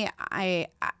opportunity. I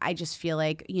just feel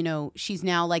like, she's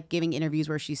now like giving interviews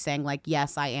where she's saying like,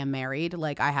 yes, I am married.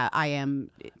 Like I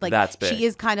am like, That's big. she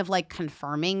is kind of like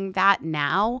confirming that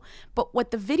now. But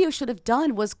what the video should have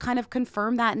done was kind of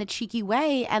confirm that in a cheeky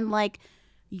way. And like,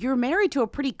 you're married to a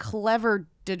pretty clever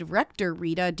director,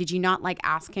 Rita. Did you not like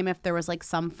ask him if there was like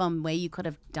some fun way you could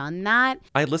have done that?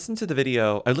 I listened to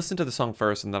the song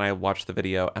first and then I watched the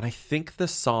video, and I think the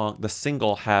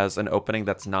single has an opening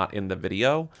that's not in the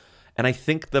video. And I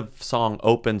think the song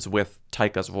opens with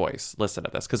Taika's voice. Listen to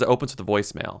this, because it opens with a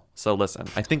voicemail. So listen,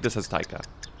 I think this is Taika.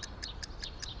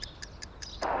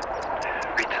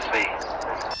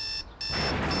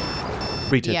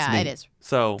 Rita, Yeah, it's me. it is.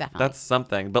 So Definitely. that's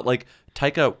something. But like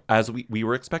Taika, as we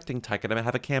were expecting Taika to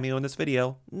have a cameo in this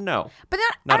video, no. But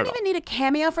Not I don't at even need a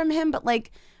cameo from him. But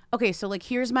like, okay, so like,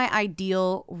 here's my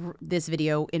ideal. This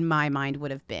video in my mind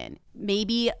would have been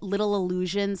maybe little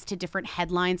allusions to different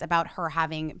headlines about her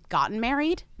having gotten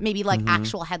married. Maybe like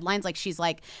actual headlines, like she's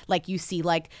like you see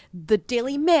like the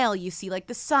Daily Mail, you see like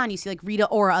the Sun, you see like Rita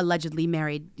Ora allegedly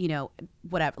married,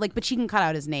 whatever. Like, but she can cut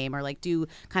out his name or like do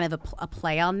kind of a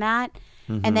play on that.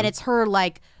 And then it's her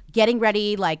like getting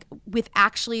ready, like with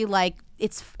actually like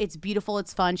it's beautiful,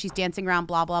 it's fun, she's dancing around,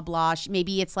 blah blah blah.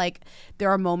 Maybe it's like there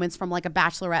are moments from like a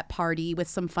bachelorette party with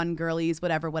some fun girlies,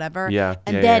 whatever. Yeah,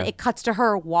 And yeah, then yeah. it cuts to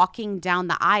her walking down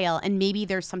the aisle, and maybe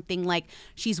there's something like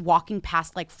she's walking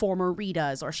past like former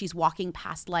Ritas, or she's walking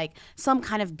past like some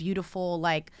kind of beautiful,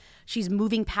 like she's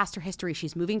moving past her history,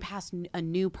 she's moving past a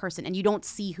new person, and you don't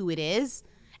see who it is.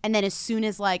 And then as soon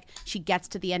as like she gets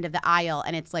to the end of the aisle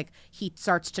and it's like he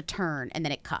starts to turn and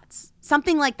then it cuts.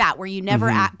 Something like that where you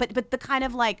never but the kind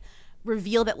of like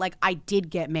reveal that like I did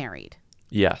get married.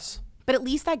 Yes. But at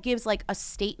least that gives like a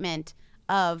statement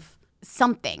of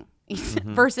something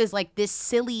versus like this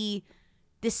silly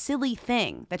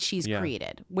thing that she's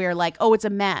created where like, oh, it's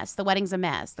a mess. The wedding's a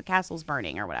mess. The castle's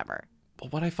burning or whatever.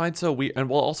 But what I find so weird,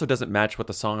 and also doesn't match what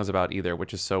the song is about either,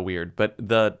 which is so weird. But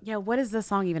Yeah, what is the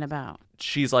song even about?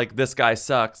 she's like, this guy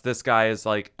sucks. This guy is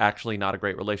like actually not a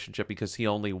great relationship because he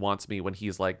only wants me when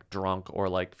he's like drunk or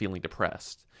like feeling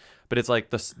depressed. But it's like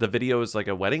the video is like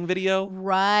a wedding video,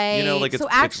 right? Like it's, so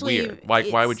actually, it's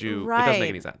weird. Why would you? Right. It doesn't make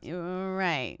any sense.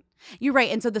 Right. You're right.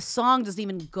 And so the song doesn't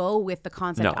even go with the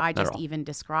concept No, I not at just all. even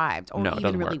described, or No, it even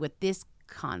doesn't really work. with this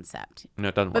concept. No,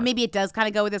 it doesn't But work. maybe it does kind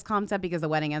of go with this concept because the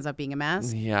wedding ends up being a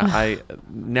mess. Yeah,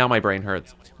 now my brain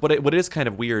hurts. What is kind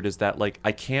of weird is that like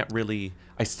I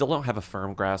still don't have a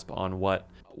firm grasp on what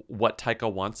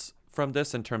Taika wants from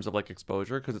this in terms of like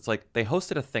exposure, because it's like they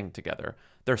hosted a thing together,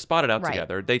 they're spotted out Right.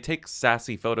 together, they take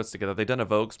sassy photos together, they've done a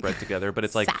Vogue spread together, but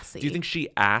it's like, Sassy. do you think she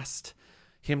asked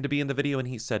him to be in the video and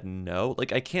he said no?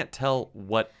 Like I can't tell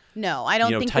what. No, I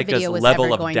don't think Taika's the video was level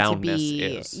ever of going to downness be.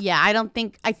 is. Yeah,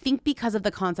 I think because of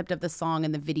the concept of the song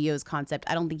and the video's concept,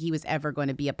 I don't think he was ever going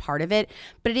to be a part of it.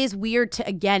 But it is weird to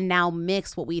again now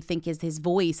mix what we think is his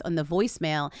voice on the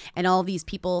voicemail and all these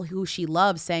people who she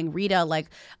loves saying, Rita, like,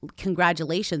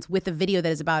 congratulations, with a video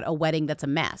that is about a wedding that's a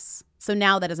mess. So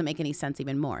now that doesn't make any sense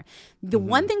even more. The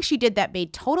one thing she did that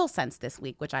made total sense this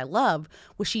week, which I love,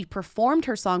 was she performed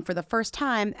her song for the first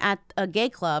time at a gay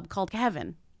club called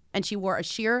Heaven. And she wore a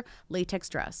sheer latex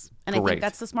dress. And I Great. think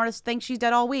that's the smartest thing she's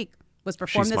done all week, was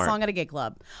perform She's this smart. song at a gay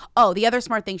club. Oh, the other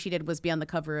smart thing she did was be on the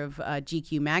cover of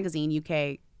GQ magazine,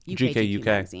 UK GQ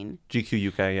magazine. GQ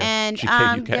UK, yeah. And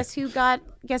GK UK.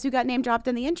 guess who got name dropped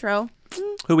in the intro?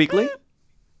 Who Weekly?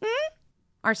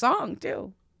 Our song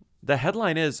too. The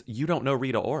headline is "You Don't Know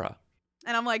Rita Ora."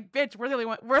 And I'm like, bitch, we're the only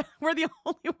we're the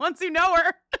only ones who know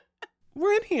her.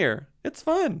 We're in here. It's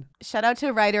fun. Shout out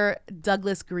to writer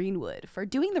Douglas Greenwood for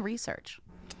doing the research.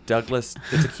 Douglas,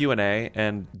 it's a Q&A,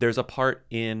 and there's a part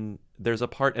in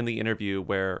the interview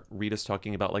where Rita's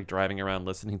talking about like driving around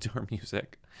listening to her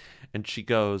music, and she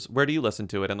goes, "Where do you listen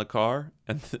to it? In the car?"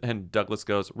 And Douglas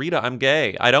goes, "Rita, I'm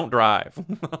gay. I don't drive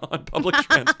on public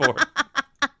transport."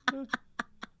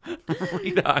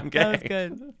 Rita, I'm gay. That was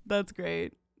good. That's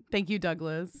great. Thank you,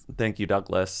 Douglas. Thank you,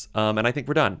 Douglas. And I think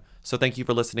we're done. So thank you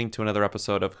for listening to another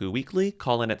episode of Who Weekly.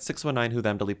 Call in at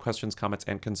 619-WHO-THEM to leave questions, comments,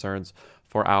 and concerns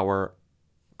for our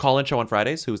call-in show on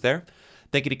Fridays. Who's there?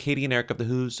 Thank you to Katie and Eric of The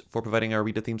Who's for providing our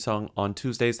Rita theme song on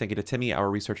Tuesdays. Thank you to Timmy,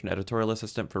 our research and editorial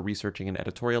assistant, for researching and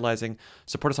editorializing.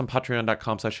 Support us on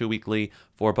patreon.com/whoweekly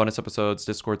for bonus episodes,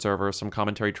 Discord server, some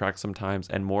commentary tracks sometimes,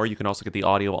 and more. You can also get the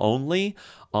audio only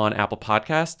on Apple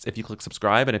Podcasts if you click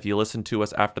subscribe. And if you listen to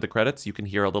us after the credits, you can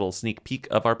hear a little sneak peek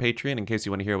of our Patreon in case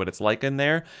you want to hear what it's like in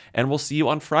there. And we'll see you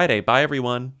on Friday. Bye,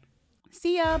 everyone.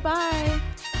 See ya. Bye.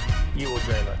 You will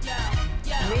dream it.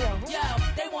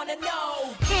 They wanna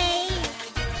know. Hey.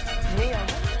 Hey.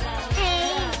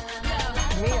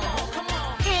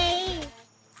 Hey.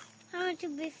 I want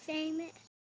to be famous.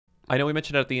 I know we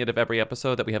mentioned at the end of every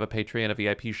episode that we have a Patreon, a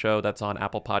VIP show that's on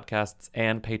Apple Podcasts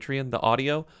and Patreon, the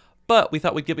audio. But we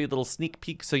thought we'd give you a little sneak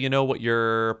peek so you know what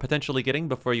you're potentially getting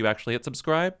before you actually hit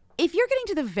subscribe. If you're getting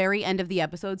to the very end of the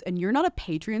episodes and you're not a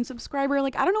Patreon subscriber,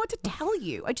 like, I don't know what to tell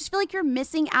you. I just feel like you're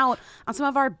missing out on some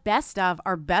of our best stuff,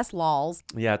 our best lols.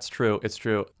 Yeah, it's true. It's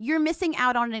true. You're missing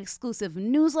out on an exclusive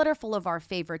newsletter full of our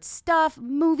favorite stuff,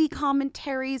 movie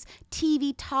commentaries,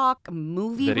 TV talk,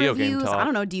 movie Video game reviews. talk. I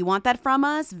don't know. Do you want that from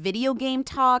us? Video game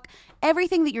talk.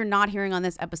 Everything that you're not hearing on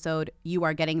this episode, you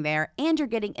are getting there. And you're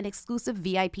getting an exclusive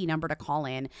VIP number to call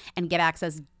in and get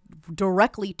access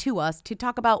directly to us to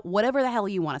talk about whatever the hell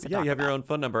you want us to Yeah, talk you have about. your own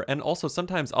phone number. And also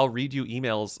sometimes I'll read you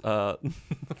emails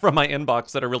from my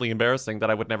inbox that are really embarrassing that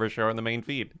I would never share on the main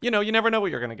feed. You know, you never know what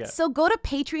you're going to get. So go to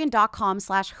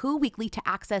patreon.com/whoweekly to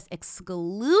access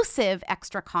exclusive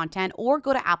extra content, or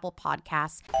go to Apple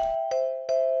Podcasts.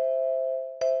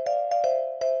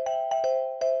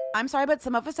 I'm sorry, but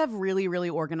some of us have really, really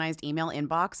organized email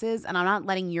inboxes, and I'm not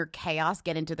letting your chaos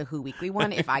get into the Who Weekly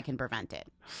one if I can prevent it.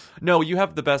 No, you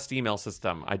have the best email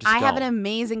system. I have don't. an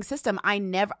amazing system.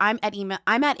 I'm at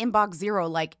inbox zero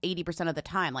like 80% of the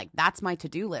time. Like, that's my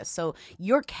to-do list. So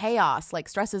your chaos like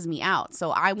stresses me out.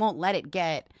 So I won't let it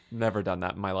get. Never done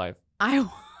that in my life. Inbox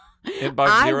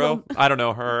Inbox zero? I don't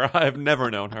know her. I've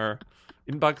never known her.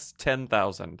 Inbox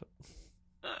 10,000.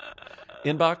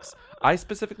 Inbox. I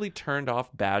specifically turned off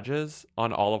badges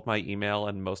on all of my email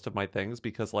and most of my things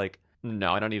because, like,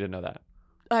 no, I don't need to know that.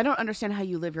 I don't understand how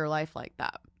you live your life like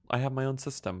that. I have my own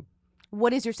system.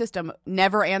 What is your system?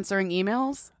 Never answering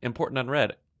emails? Important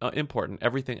unread. Important.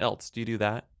 Everything else. Do you do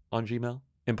that on Gmail?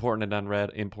 Important and unread.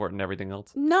 Important everything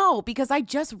else. No, because I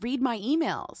just read my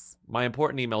emails. My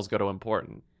important emails go to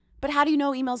important. But how do you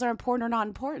know emails are important or not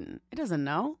important? It doesn't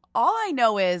know. All I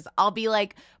know is I'll be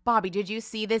like, Bobby, did you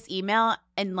see this email?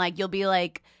 And like, you'll be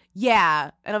like, yeah.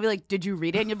 And I'll be like, did you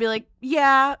read it? And you'll be like,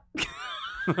 yeah.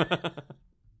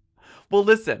 Well,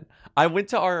 listen, I went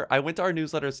to our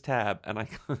newsletters tab and I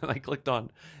clicked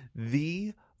on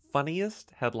the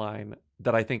funniest headline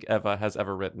that I think Eva has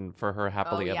ever written for her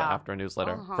Happily Ever After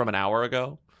newsletter from an hour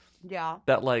ago. Yeah.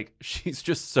 That, like, she's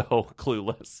just so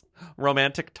clueless.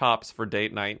 Romantic tops for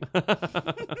date night.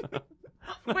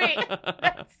 Wait,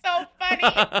 that's so funny.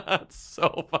 It's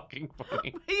so fucking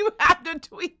funny. You have to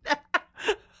tweet that.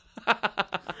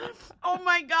 Oh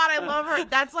my God, I love her.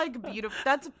 That's like beautiful.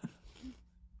 That's.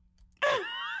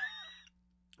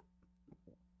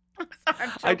 I'm sorry,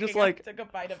 I'm joking. I took a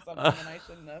bite of something and I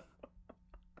shouldn't have.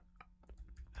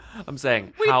 I'm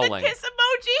saying Wait, howling. the kiss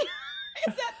emoji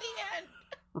is at the end.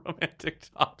 Romantic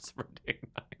tops for date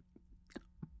night.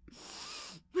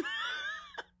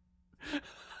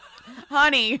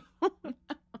 Honey.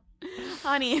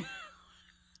 Honey.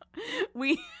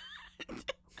 We.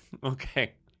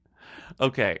 Okay.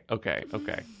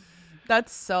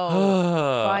 That's so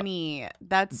funny.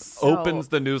 That's so opens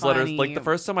the newsletters. funny. Like the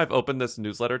first time I've opened this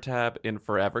newsletter tab in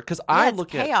forever, because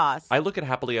it's chaos. I look at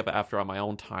Happily Ever After on my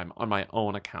own time, on my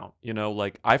own account. You know,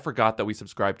 like I forgot that we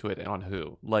subscribe to it on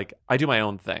Who. Like I do my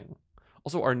own thing.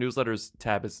 Also, our newsletters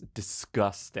tab is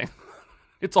disgusting.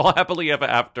 It's all Happily Ever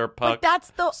After, Puck. But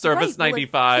that's the Service right,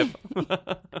 95.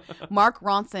 Mark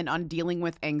Ronson on dealing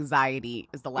with anxiety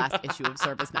is the last issue of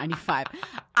Service 95.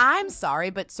 I'm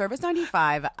sorry, but Service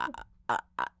 95.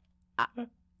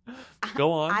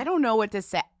 Go on. I don't know what to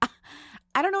say.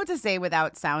 I don't know what to say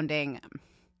without sounding.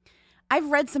 I've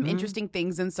read some interesting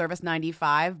things in Service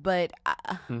 95, but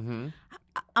I'm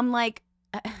like,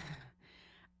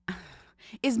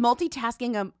 is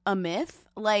multitasking a myth?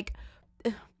 Like,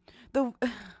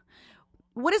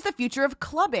 what is the future of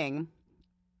clubbing?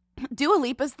 Dua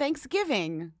Lipa's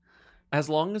Thanksgiving. As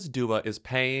long as Dua is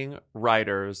paying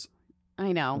writers,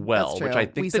 I know, well, that's true. which I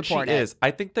think we that she support it. is.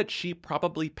 I think that she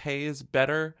probably pays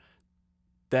better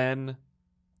than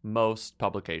most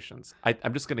publications.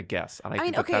 I'm just gonna guess, and I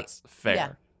think that that's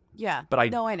fair. Yeah. But I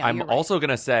know. I'm you're also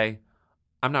gonna say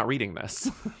I'm not reading this.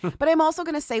 But I'm also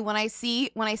gonna say when I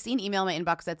see an email in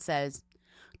my inbox that says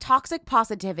toxic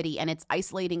positivity and its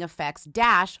isolating effects -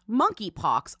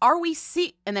 monkeypox. Are we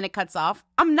and then it cuts off.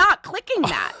 I'm not clicking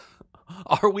that.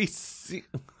 I'm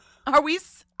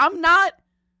not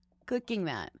clicking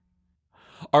that.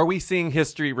 Are we seeing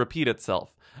history repeat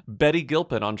itself? Betty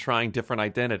Gilpin on trying different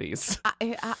identities.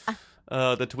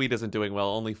 The tweet isn't doing well.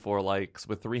 Only 4 likes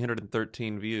with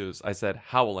 313 views. I said,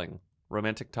 howling.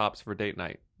 Romantic tops for date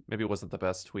night. Maybe it wasn't the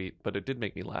best tweet, but it did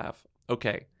make me laugh.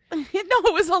 Okay. No,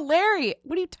 it was hilarious.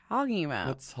 What are you talking about?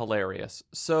 That's hilarious.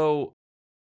 So